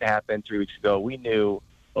situation happen 3 weeks ago, we knew,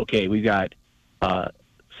 okay, we've got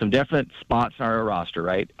some definite spots on our roster,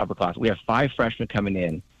 right? Upper class. We have 5 freshmen coming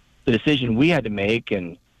in. The decision we had to make,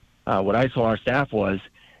 and what I told our staff was,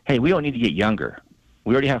 hey, we don't need to get younger.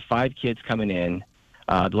 We already have 5 kids coming in.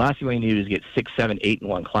 The last thing we need to do is get 6, 7, 8 in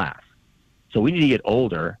one class. So we need to get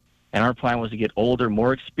older And our plan was to get older,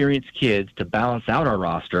 more experienced kids to balance out our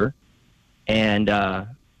roster. And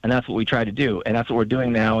that's what we tried to do. And that's what we're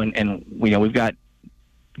doing now. And we've got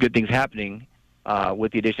good things happening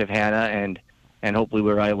with the addition of Hannah, and hopefully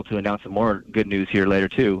we're able to announce some more good news here later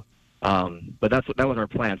too. But that was our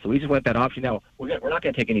plan. So we just went that option. Now we're not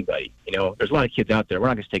going to take anybody. There's a lot of kids out there. We're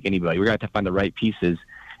not going to take anybody. We're going to have to find the right pieces.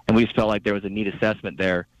 And we just felt like there was a need assessment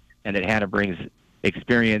there, and that Hannah brings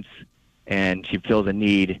experience, and she fills a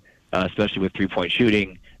need, especially with 3-point shooting,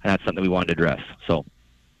 and that's something we wanted to address. So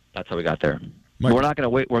that's how we got there. But we're not going to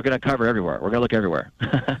wait. We're going to cover everywhere. We're going to look everywhere.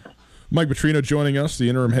 Mike Petrino joining us, the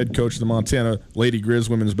interim head coach of the Montana Lady Grizz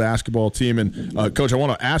women's basketball team. And, Coach, I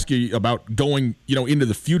want to ask you about going into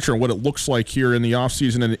the future and what it looks like here in the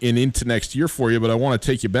offseason and into next year for you. But I want to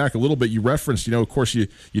take you back a little bit. You referenced, of course, you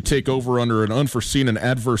take over under an unforeseen and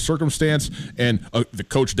adverse circumstance, and the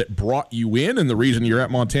coach that brought you in and the reason you're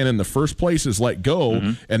at Montana in the first place is let go.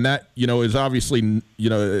 Mm-hmm. And that, is obviously,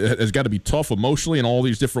 has got to be tough emotionally in all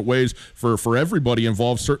these different ways for everybody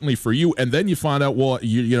involved, certainly for you. And then you find out, well,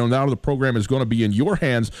 now the program is going to be in your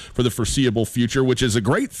hands for the foreseeable future, which is a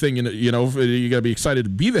great thing. You got to be excited to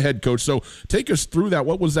be the head coach. So take us through that.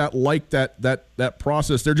 What was that like, that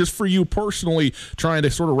process there, just for you personally, trying to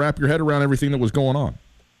sort of wrap your head around everything that was going on?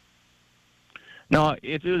 No,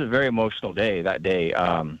 it was a very emotional day that day,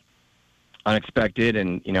 unexpected.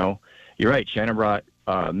 And, you're right. Shannon brought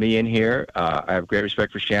me in here. I have great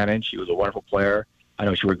respect for Shannon. She was a wonderful player. I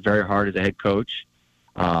know she worked very hard as a head coach.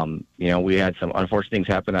 We had some unfortunate things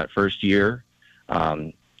happen that first year,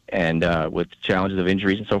 and with challenges of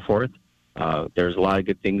injuries and so forth. There's a lot of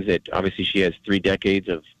good things that obviously she has 3 decades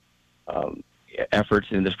of efforts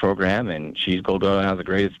in this program, and she's going to go down as the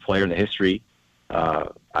greatest player in the history.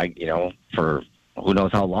 For who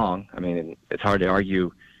knows how long. I mean, it's hard to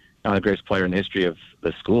argue not the greatest player in the history of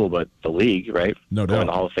the school, but the league, right? No doubt. In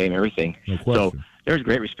the Hall of Fame, everything. No question. So there's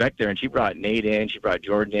great respect there, and she brought Nate in, she brought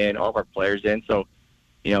Jordan in, all of our players in. So,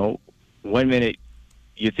 one minute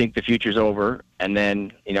you think the future's over, and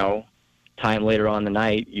then, time later on the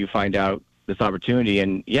night, you find out this opportunity.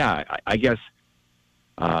 And, yeah, I guess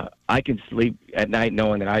I can sleep at night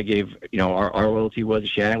knowing that I gave, our loyalty was to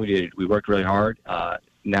Shannon. We worked really hard.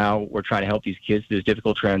 Now we're trying to help these kids through this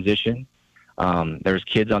difficult transition. There's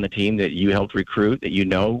kids on the team that you helped recruit that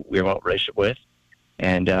we have a relationship with.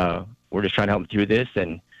 And we're just trying to help them through this.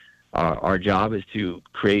 And our job is to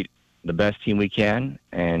create the best team we can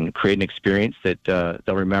and create an experience that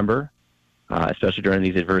they'll remember, especially during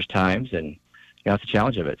these adverse times. And that's the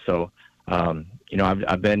challenge of it. So, I've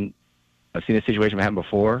seen a situation happen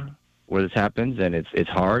before where this happens, and it's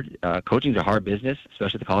hard. Coaching is a hard business,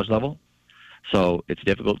 especially at the college level. So it's a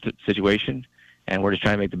difficult situation, and we're just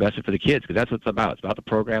trying to make the best of it for the kids, because that's what it's about. It's about the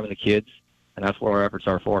program and the kids, and that's what our efforts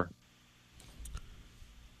are for.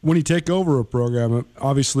 When you take over a program,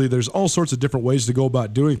 obviously there's all sorts of different ways to go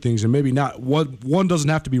about doing things, and maybe not one doesn't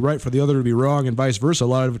have to be right for the other to be wrong, and vice versa. A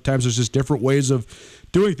lot of times there's just different ways of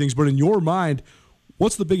doing things. But in your mind,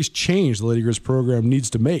 what's the biggest change the Lady Grizz program needs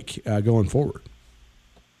to make going forward?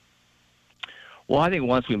 Well, I think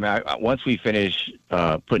once we finish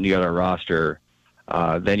putting together a roster,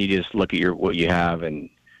 then you just look at what you have, and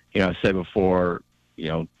I said before,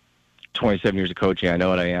 27 years of coaching, I know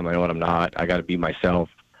what I am, I know what I'm not. I got to be myself.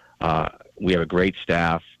 We have a great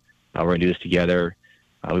staff. We're going to do this together.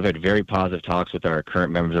 We've had very positive talks with our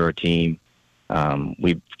current members of our team.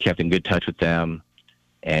 We've kept in good touch with them.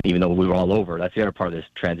 And even though we were all over, that's the other part of this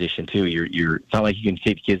transition too. It's not like you can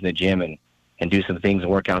take the kids in the gym and do some things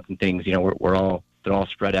and workouts and things. They're all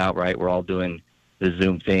spread out, right? We're all doing the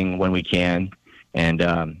Zoom thing when we can. And we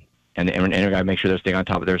got to make sure they're staying on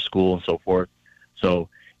top of their school and so forth. So,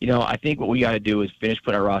 I think what we got to do is finish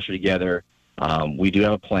putting our roster together. We do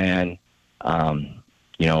have a plan. I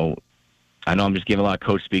know I'm just giving a lot of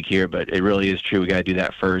coach speak here, but it really is true. We got to do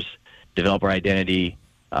that first, develop our identity.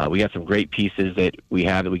 We got some great pieces that we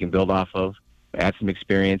have that we can build off of, add some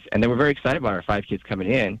experience. And then we're very excited about our 5 kids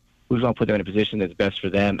coming in. We just want to put them in a position that's best for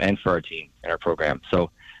them and for our team and our program. So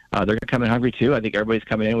they're going to come in hungry too. I think everybody's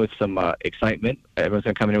coming in with some excitement. Everyone's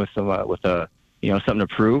going to come in with some something to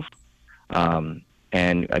prove.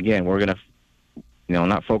 And again, we're going to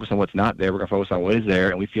not focus on what's not there. We're going to focus on what is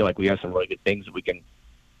there, and we feel like we have some really good things that we can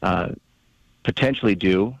potentially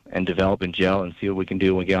do and develop and gel and see what we can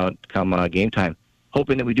do when we get out come game time.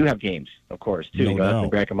 Hoping that we do have games, of course, too. That's in the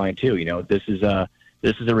back of mind too. This is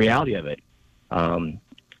the reality of it.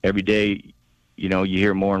 Every day, you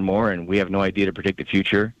hear more and more, and we have no idea to predict the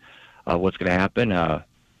future of what's going to happen.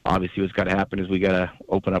 Obviously, what's got to happen is we got to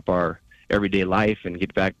open up our everyday life and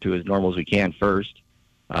get back to as normal as we can first.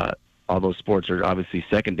 All those sports are obviously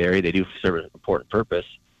secondary. They do serve an important purpose.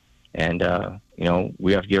 And,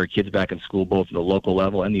 we have to get our kids back in school, both at the local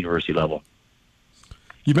level and the university level.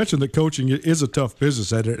 You mentioned that coaching is a tough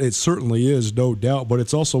business, and it certainly is, no doubt, but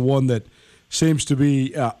it's also one that seems to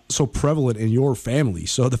be so prevalent in your family.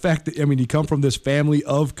 So the fact that, you come from this family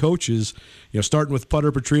of coaches, starting with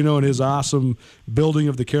Putter Petrino and his awesome building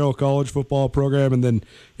of the Carroll College football program, and then,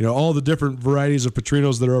 all the different varieties of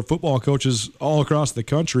Petrinos that are football coaches all across the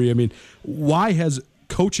country. Why has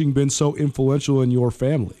coaching been so influential in your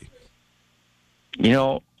family?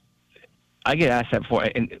 I get asked that before,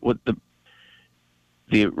 and what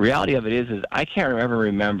the reality of it is I can't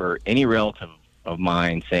remember any relative of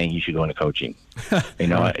mine saying you should go into coaching.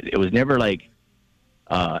 It was never like,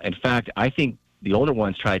 in fact, I think the older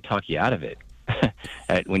ones try to talk you out of it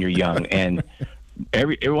when you're young. And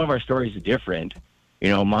every one of our stories is different.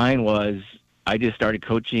 Mine was, I just started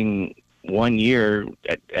coaching 1 year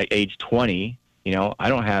at age 20. I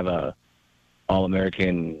don't have a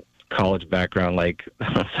All-American college background like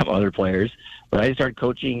some other players, but I started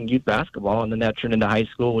coaching youth basketball, and then that turned into high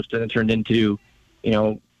school, which then turned into,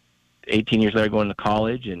 18 years later going to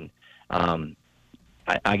college. And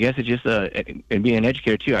I guess it's just and being an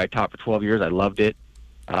educator too. I taught for 12 years. I loved it.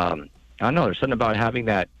 I don't know. There's something about having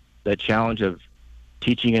that challenge of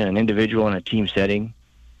teaching in an individual in a team setting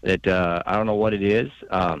that I don't know what it is.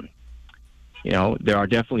 There are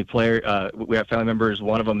definitely players. We have family members.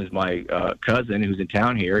 One of them is my cousin who's in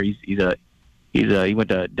town here. He went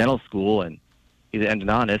to dental school, and he's an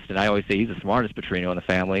endodontist. And I always say he's the smartest Petrino in the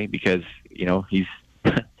family because he's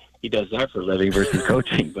he does that for a living versus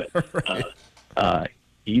coaching. But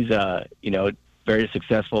he's very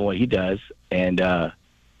successful in what he does, and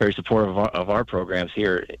very supportive of our programs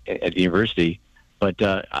here at the university. But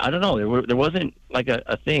I don't know. There wasn't like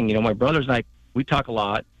a thing. My brothers and I, we talk a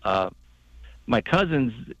lot. My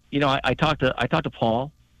cousins, I talk to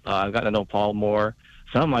Paul. I've gotten to know Paul more.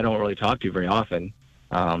 Some I don't really talk to very often.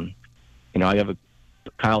 I have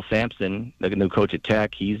Kyle Sampson, the new coach at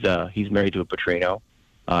Tech. He's married to a Petrino.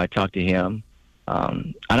 I talk to him.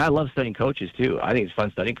 And I love studying coaches too. I think it's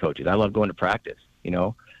fun studying coaches. I love going to practice.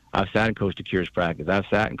 I've sat in Coach DeCure's practice. I've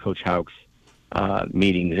sat in Coach Houck's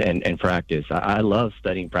meetings and practice. I love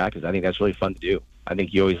studying practice. I think that's really fun to do. I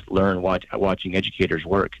think you always learn watching educators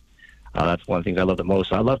work. That's one of the things I love the most.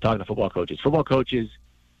 So I love talking to football coaches. Football coaches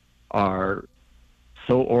are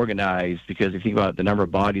so organized because if you think about the number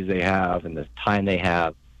of bodies they have and the time they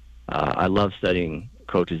have, I love studying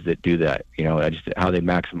coaches that do that. Just how they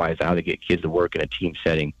maximize, how they get kids to work in a team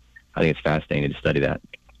setting. I think it's fascinating to study that.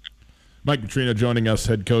 Mike Petrino joining us,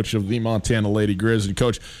 head coach of the Montana Lady Grizz. And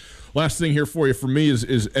Coach, last thing here for you for me is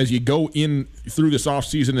as you go in through this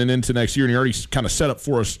offseason and into next year, and you already kind of set up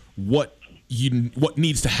for us what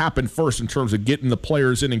needs to happen first in terms of getting the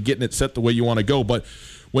players in and getting it set the way you want to go. But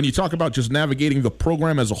when you talk about just navigating the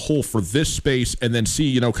program as a whole for this space and then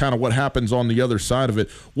see, kind of what happens on the other side of it,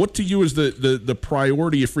 what to you is the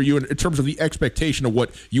priority for you in terms of the expectation of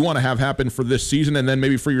what you want to have happen for this season and then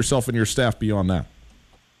maybe for yourself and your staff beyond that?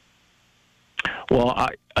 Well,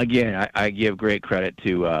 I give great credit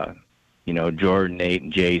to, Jordan, Nate,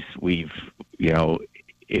 and Jace. We've,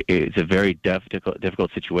 it's a very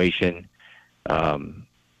difficult situation.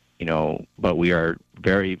 But we are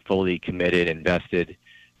very fully committed, invested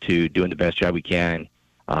to doing the best job we can.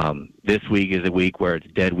 This week is a week where it's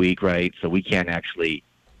dead week, right? So we can't actually,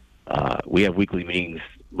 we have weekly meetings,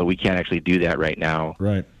 but we can't actually do that right now.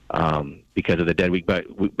 Right. Because of the dead week, but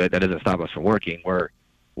that doesn't stop us from working.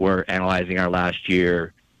 We're analyzing our last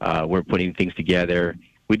year. We're putting things together.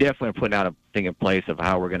 We definitely are putting out a thing in place of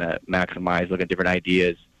how we're going to maximize, look at different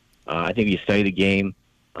ideas. I think you study the game.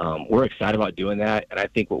 We're excited about doing that, and I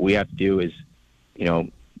think what we have to do is,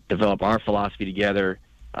 develop our philosophy together.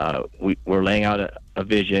 We're laying out a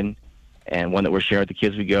vision and one that we're sharing with the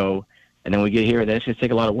kids as we go, and then we get here, and then it's going to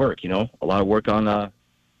take a lot of work, a lot of work on,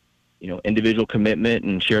 individual commitment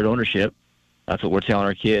and shared ownership. That's what we're telling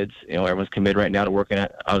our kids. Everyone's committed right now to working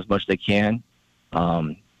out as much as they can.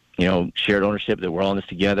 Shared ownership that we're all in this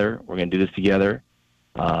together. We're going to do this together.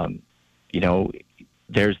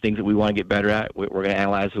 There's things that we want to get better at. We're going to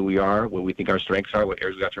analyze who we are, what we think our strengths are, what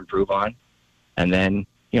areas we have to improve on. And then,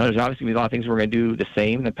 there's obviously going to be a lot of things we're going to do the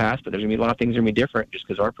same in the past, but there's going to be a lot of things that are going to be different just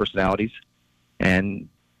because of our personalities. And,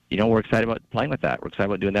 we're excited about playing with that. We're excited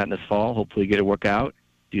about doing that in this fall. Hopefully get it work out,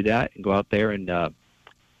 do that, and go out there and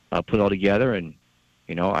put it all together. And,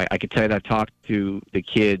 I can tell you that I've talked to the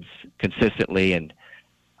kids consistently, and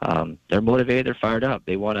they're motivated. They're fired up.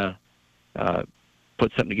 They want to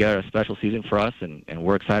put something together, a special season for us, and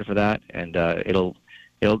we're excited for that. And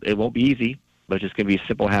it won't be easy, but it's just going to be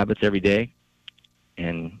simple habits every day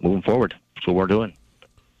and moving forward. That's what we're doing.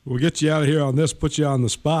 We'll get you out of here on this, put you on the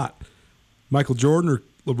spot. Michael Jordan or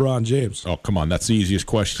LeBron James? Oh, come on. That's the easiest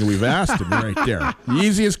question we've asked him right there. The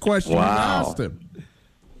easiest question we've asked him.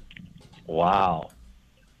 Wow.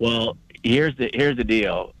 Well, here's the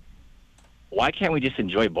deal. Why can't we just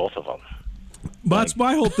enjoy both of them? That's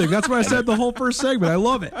my whole thing. That's what I said the whole first segment. I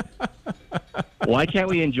love it. Why can't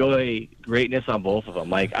we enjoy greatness on both of them?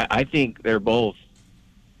 Like, I think they're both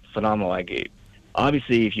phenomenal. Like,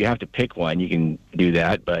 obviously, if you have to pick one, you can do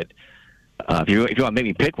that. But if you want to make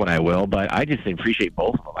me pick one, I will. But I just appreciate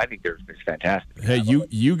both of them. I think they're fantastic. Hey,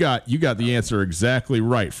 you got the answer exactly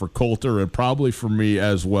right for Colter and probably for me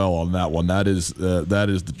as well on that one. That is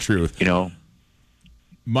the truth. You know,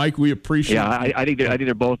 Mike, we appreciate. Yeah, I think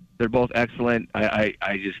they're both excellent. I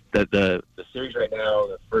just the series right now,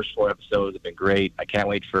 the first 4 episodes have been great. I can't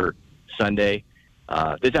wait for Sunday.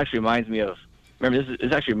 This actually reminds me of. Remember,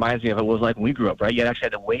 this actually reminds me of what it was like when we grew up, right? You actually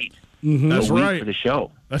had to wait. Mm-hmm. That's right. For the show.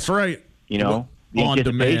 That's right. You know, the on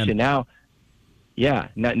demand. Now,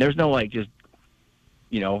 there's no like just,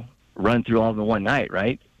 run through all of them in one night,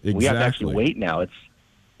 right? Exactly. We have to actually wait now.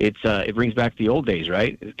 It brings back the old days,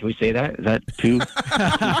 right? Can we say that? Is that too?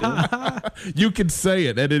 You can say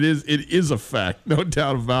it, and it is a fact, no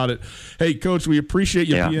doubt about it. Hey, Coach, we appreciate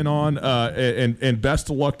you being on, and best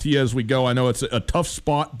of luck to you as we go. I know it's a tough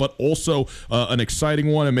spot, but also an exciting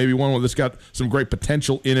one, and maybe one that's got some great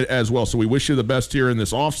potential in it as well. So we wish you the best here in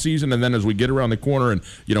this off season, and then as we get around the corner, and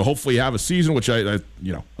hopefully have a season, which I don't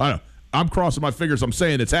know. I'm crossing my fingers. I'm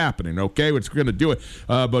saying it's happening, okay? We're going to do it.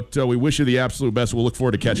 But we wish you the absolute best. We'll look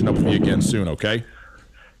forward to catching up with you again soon, okay?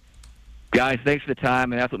 Guys, thanks for the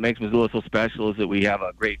time, and that's what makes Missoula so special is that we have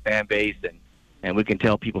a great fan base, and we can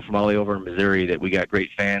tell people from all the way over in Missouri that we got great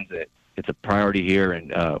fans, that it's a priority here,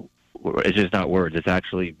 and it's just not words. It's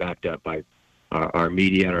actually backed up by our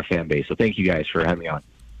media and our fan base. So thank you guys for having me on.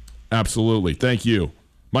 Absolutely. Thank you.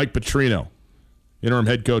 Mike Petrino, interim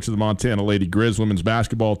head coach of the Montana Lady Grizz women's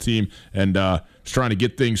basketball team, and is trying to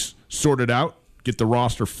get things sorted out, get the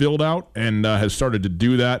roster filled out, and has started to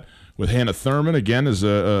do that with Hannah Thurman, again, as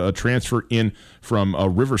a transfer in from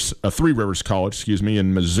Three Rivers College,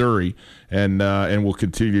 in Missouri, and will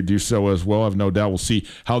continue to do so as well. I have no doubt we'll see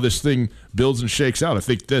how this thing builds and shakes out. I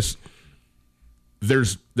think there's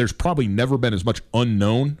probably never been as much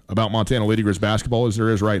unknown about Montana Lady Grizz basketball as there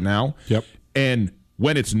is right now. Yep. And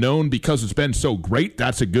when it's known because it's been so great,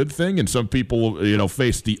 that's a good thing. And some people,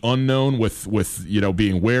 face the unknown with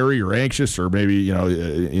being wary or anxious, or maybe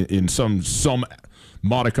in some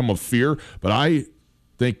modicum of fear. But I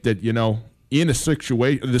think that in a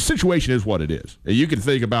situation, the situation is what it is. You can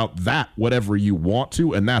think about that whatever you want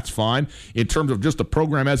to, and that's fine in terms of just the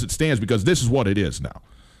program as it stands, because this is what it is now.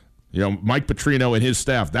 Mike Petrino and his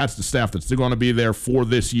staff, that's the staff that's still going to be there for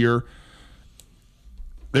this year.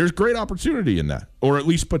 There's great opportunity in that, or at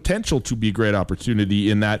least potential to be great opportunity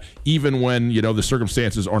in that, even when the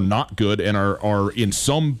circumstances are not good and are in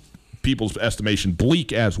some people's estimation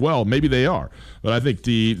bleak as well. Maybe they are, but I think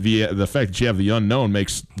the fact that you have the unknown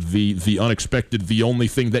makes the unexpected the only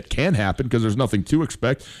thing that can happen, because there's nothing to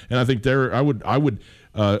expect. And I think I would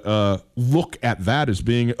look at that as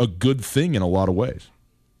being a good thing in a lot of ways.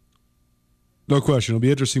 No question. It'll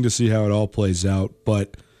be interesting to see how it all plays out,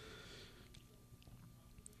 but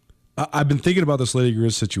I've been thinking about this Lady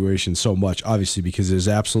Grizz situation so much, obviously, because it is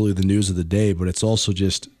absolutely the news of the day, but it's also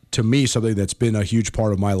just, to me, something that's been a huge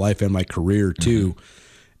part of my life and my career, too.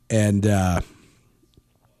 Mm-hmm. And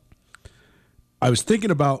I was thinking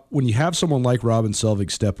about when you have someone like Robin Selvig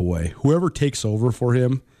step away, whoever takes over for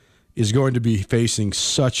him is going to be facing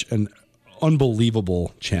such an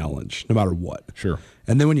unbelievable challenge, no matter what. Sure.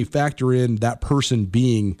 And then when you factor in that person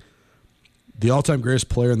being the all-time greatest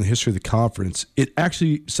player in the history of the conference, it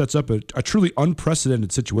actually sets up a truly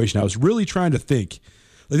unprecedented situation. I was really trying to think.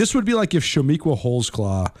 This would be like if Shamiqua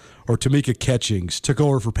Holesclaw or Tamika Catchings took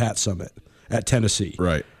over for Pat Summitt at Tennessee.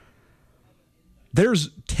 Right.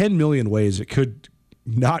 There's 10 million ways it could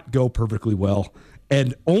not go perfectly well,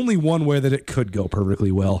 and only one way that it could go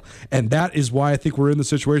perfectly well. And that is why I think we're in the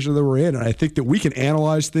situation that we're in. And I think that we can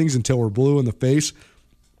analyze things until we're blue in the face.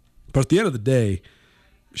 But at the end of the day,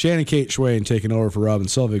 Shannon Kate Schwain taking over for Robin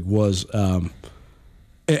Selvig was going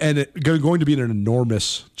to be an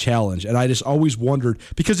enormous challenge. And I just always wondered,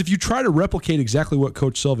 because if you try to replicate exactly what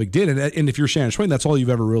Coach Selvig did, and if you're Shannon Schwain, that's all you've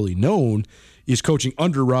ever really known is coaching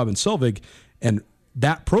under Robin Selvig, and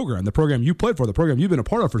that program, the program you played for, the program you've been a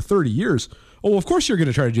part of for 30 years, of course you're going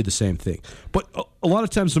to try to do the same thing. But a lot of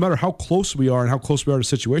times, no matter how close we are and how close we are to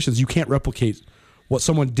situations, you can't replicate what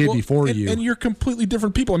someone did before you. And you're completely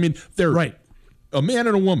different people. I mean, they're right. A man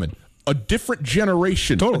and a woman, a different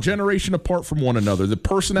generation, a generation apart from one another. The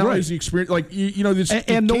personalities, the experience, like this,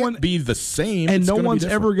 and no one be the same, and no one's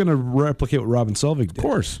ever going to replicate what Robin Selvig did. Of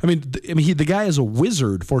course, I mean, the guy is a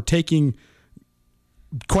wizard for taking,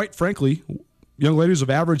 quite frankly, young ladies of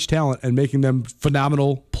average talent and making them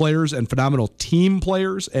phenomenal players and phenomenal team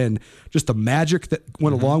players, and just the magic that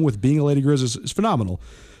went along with being a Lady Grizz is phenomenal.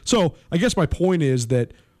 So I guess my point is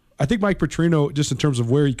that I think Mike Petrino, just in terms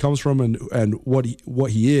of where he comes from and what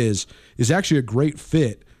he is actually a great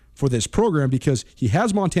fit for this program because he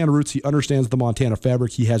has Montana roots. He understands the Montana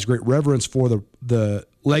fabric. He has great reverence for the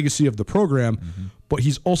legacy of the program, but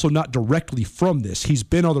he's also not directly from this. He's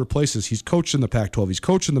been other places. He's coached in the Pac-12. He's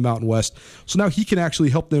coached in the Mountain West. So now he can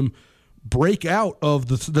actually help them break out of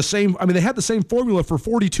the same. I mean, they had the same formula for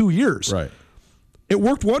 42 years. Right. It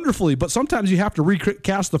worked wonderfully, but sometimes you have to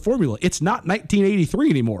recast the formula. It's not 1983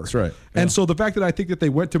 anymore. That's right. Yeah. And so the fact that I think that they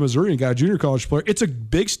went to Missouri and got a junior college player, it's a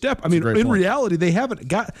big step. I mean, in reality,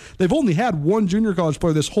 they've only had one junior college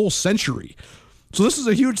player this whole century. So this is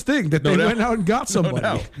a huge thing that they went out and got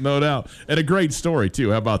somebody. No doubt. And a great story,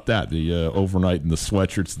 too. How about that? The overnight in the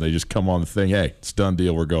sweatshirts, and they just come on the thing. Hey, it's done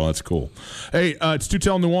deal. We're going. That's cool. Hey, it's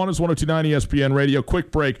Tutel Nuanez, 102.9 ESPN Radio.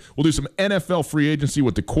 Quick break. We'll do some NFL free agency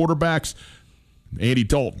with the quarterbacks. Andy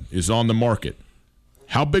Dalton is on the market.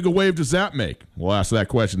 How big a wave does that make? We'll ask that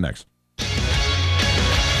question next.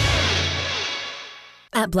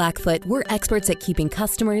 At Blackfoot, we're experts at keeping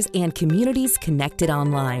customers and communities connected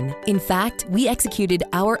online. In fact, we executed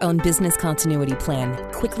our own business continuity plan,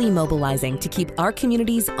 quickly mobilizing to keep our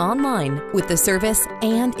communities online with the service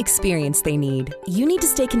and experience they need. You need to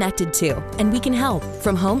stay connected too, and we can help.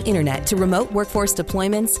 From home internet to remote workforce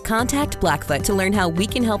deployments, contact Blackfoot to learn how we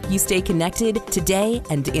can help you stay connected today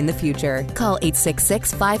and in the future. Call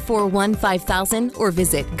 866-541-5000 or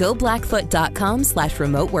visit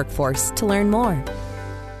goblackfoot.com/remote workforce to learn more.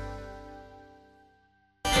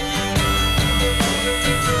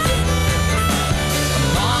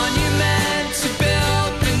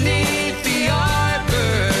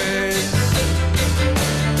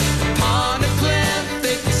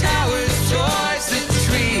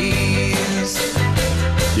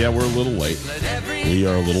 Yeah, we're a little late. We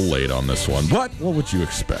are a little late on this one, but what would you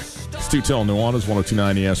expect? It's Tutel Nuanez,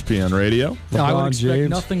 102.9 ESPN Radio. I would expect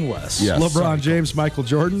nothing less. Yes. LeBron James, Michael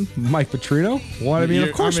Jordan, Mike Petrino.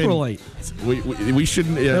 Of course we're late. We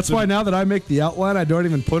shouldn't. Yeah, that's why now that I make the outline, I don't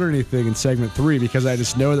even put anything in segment 3 because I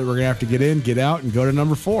just know that we're going to have to get in, get out, and go to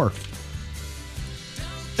number 4.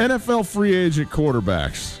 NFL free agent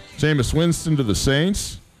quarterbacks. Jameis Winston to the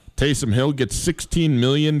Saints. Taysom Hill gets $16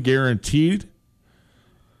 million guaranteed.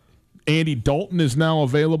 Andy Dalton is now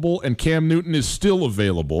available, and Cam Newton is still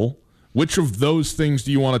available. Which of those things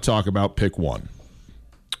do you want to talk about? Pick one.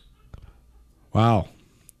 Wow.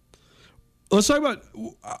 Let's talk about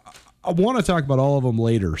I want to talk about all of them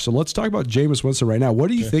later. So let's talk about Jameis Winston right now. What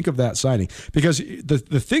do you think of that signing? Because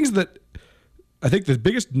the things that I think the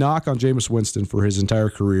biggest knock on Jameis Winston for his entire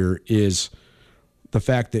career is the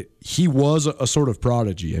fact that he was a sort of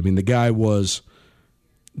prodigy. I mean, the guy was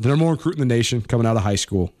the number 1 recruit in the nation coming out of high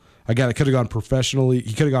school. A guy that could have gone professionally.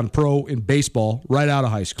 He could have gone pro in baseball right out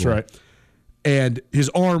of high school. That's right. And his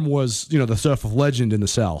arm was, the stuff of legend in the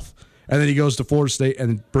South. And then he goes to Florida State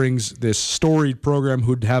and brings this storied program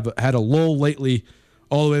who'd had a lull lately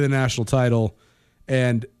all the way to the national title.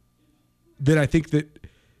 And then I think that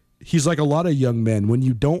he's like a lot of young men. When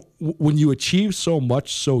you achieve so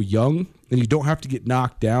much so young and you don't have to get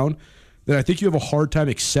knocked down, then I think you have a hard time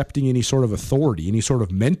accepting any sort of authority, any sort of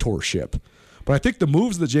mentorship. But I think the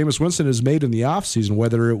moves that Jameis Winston has made in the offseason,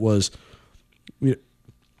 whether it was with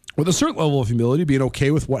a certain level of humility, being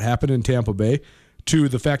okay with what happened in Tampa Bay, to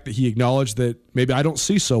the fact that he acknowledged that maybe I don't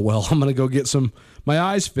see so well, I'm going to go get my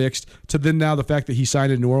eyes fixed, to then now the fact that he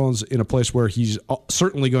signed in New Orleans in a place where he's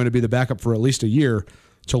certainly going to be the backup for at least a year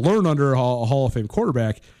to learn under a Hall of Fame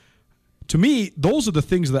quarterback. To me, those are the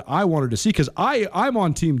things that I wanted to see because I'm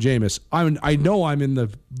on Team Jameis. I know I'm in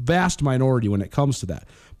the vast minority when it comes to that.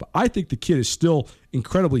 But I think the kid is still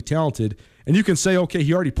incredibly talented. And you can say, okay,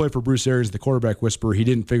 he already played for Bruce Arians, the quarterback whisperer. He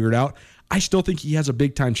didn't figure it out. I still think he has a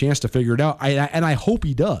big-time chance to figure it out, and I hope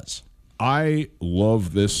he does. I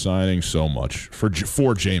love this signing so much for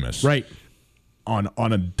Jameis. Right. On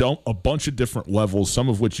a bunch of different levels, some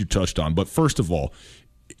of which you touched on. But first of all,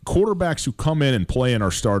 quarterbacks who come in and play in our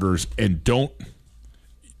starters and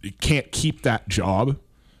can't keep that job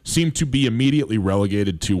seem to be immediately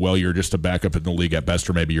relegated to, well, you're just a backup in the league at best,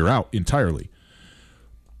 or maybe you're out entirely.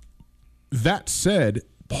 That said,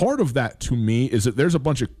 part of that to me is that there's a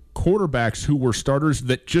bunch of quarterbacks who were starters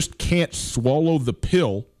that just can't swallow the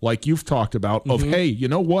pill, like you've talked about, of, hey, you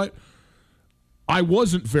know what? I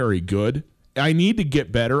wasn't very good. I need to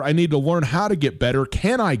get better. I need to learn how to get better.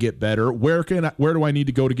 Can I get better? Where do I need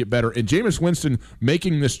to go to get better? And Jameis Winston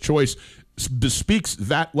making this choice bespeaks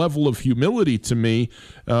that level of humility to me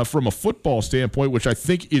from a football standpoint, which I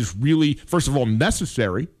think is really, first of all,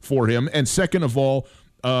 necessary for him, and second of all,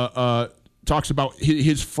 talks about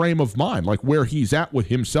his frame of mind, like where he's at with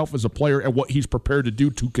himself as a player and what he's prepared to do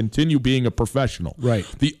to continue being a professional. Right.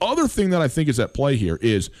 The other thing that I think is at play here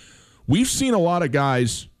is we've seen a lot of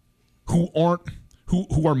guys who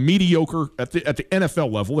are mediocre at the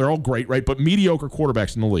NFL level. They're all great, right? But mediocre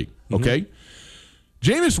quarterbacks in the league. Okay,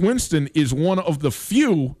 Jameis Winston is one of the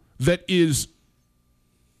few that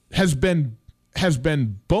has been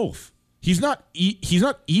both. He's not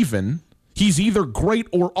even. He's either great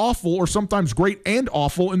or awful, or sometimes great and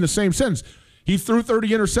awful in the same sentence. He threw 30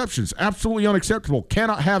 interceptions. Absolutely unacceptable.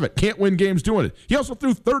 Cannot have it. Can't win games doing it. He also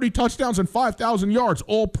threw 30 touchdowns and 5,000 yards,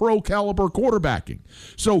 all pro caliber quarterbacking.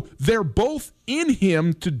 So they're both in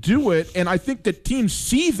him to do it, and I think that teams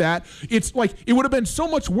see that. It's like it would have been so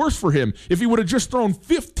much worse for him if he would have just thrown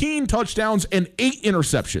 15 touchdowns and 8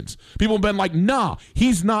 interceptions. People have been like, nah,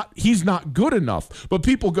 he's not good enough. But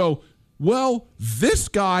people go, well, this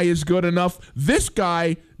guy is good enough. This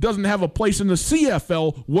guy doesn't have a place in the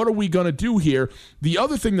CFL. What are we going to do here? The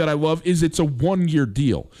other thing that I love is it's a 1-year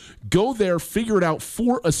deal. Go there, figure it out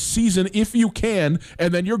for a season if you can,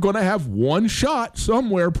 and then you're going to have one shot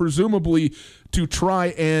somewhere, presumably, to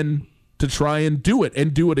try and do it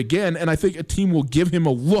and do it again. And I think a team will give him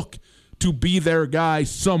a look to be their guy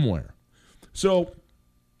somewhere. So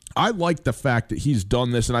I like the fact that he's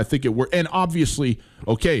done this, and I think it worked. And obviously,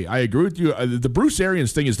 okay, I agree with you. The Bruce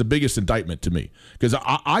Arians thing is the biggest indictment to me because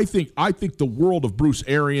I think the world of Bruce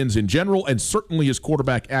Arians in general, and certainly his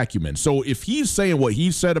quarterback acumen. So if he's saying what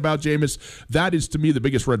he said about Jameis, that is to me the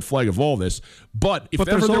biggest red flag of all this. But if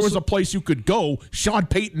ever there was a place you could go, Sean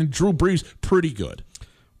Payton and Drew Brees, pretty good.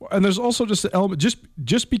 And there's also just the element,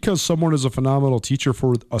 just because someone is a phenomenal teacher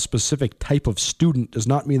for a specific type of student does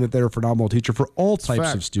not mean that they're a phenomenal teacher for all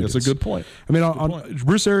types of students. That's a good point. I mean,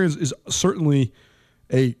 Bruce Arians is certainly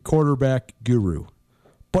a quarterback guru,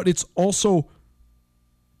 but it's also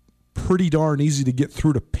pretty darn easy to get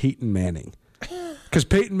through to Peyton Manning. Because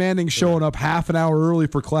Peyton Manning's showing up half an hour early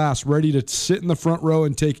for class, ready to sit in the front row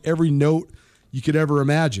and take every note you could ever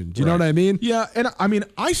imagine. Do you know what I mean? Yeah, and I mean,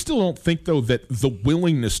 I still don't think, though, that the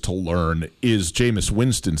willingness to learn is Jameis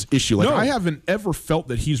Winston's issue. Like, no. I haven't ever felt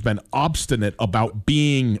that he's been obstinate about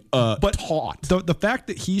being taught. The fact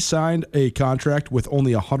that he signed a contract with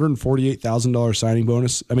only $148,000 signing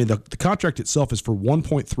bonus, I mean, the contract itself is for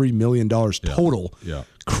 $1.3 million total. Yeah.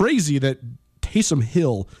 Crazy that Taysom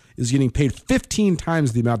Hill is getting paid 15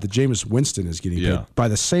 times the amount that Jameis Winston is getting paid by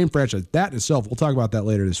the same franchise. That in itself, we'll talk about that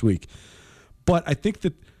later this week. But I think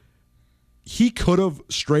that he could have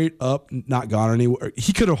straight up not gone anywhere.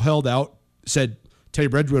 He could have held out, said, Teddy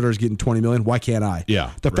Bridgewater is getting $20 million. Why can't I?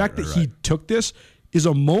 Yeah. The fact that he took this is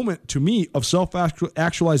a moment, to me, of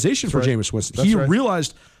self-actualization for Jameis Winston. He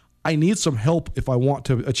realized, I need some help if I want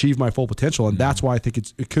to achieve my full potential, and that's why I think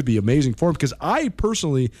it could be amazing for him, because I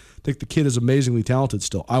personally think the kid is amazingly talented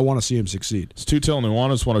still. I want to see him succeed. It's Tutel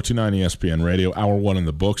Nuanez, 102.9 ESPN Radio, Hour 1 in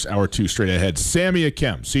the books, Hour 2 straight ahead. Sammy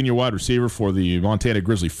Akem, senior wide receiver for the Montana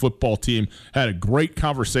Grizzly football team, had a great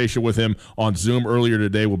conversation with him on Zoom earlier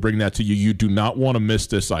today. We'll bring that to you. You do not want to miss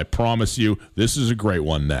this, I promise you. This is a great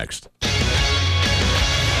one next.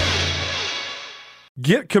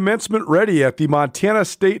 Get commencement ready at the Montana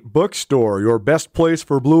State Bookstore, your best place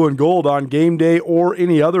for blue and gold on game day or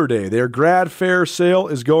any other day. Their grad fair sale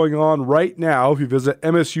is going on right now if you visit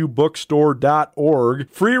msubookstore.org.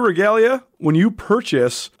 Free regalia when you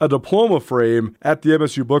purchase a diploma frame at the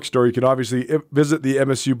MSU Bookstore. You can obviously visit the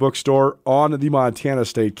MSU Bookstore on the Montana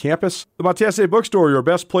State campus. The Montana State Bookstore, your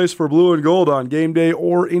best place for blue and gold on game day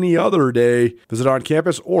or any other day. Visit on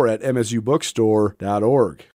campus or at msubookstore.org.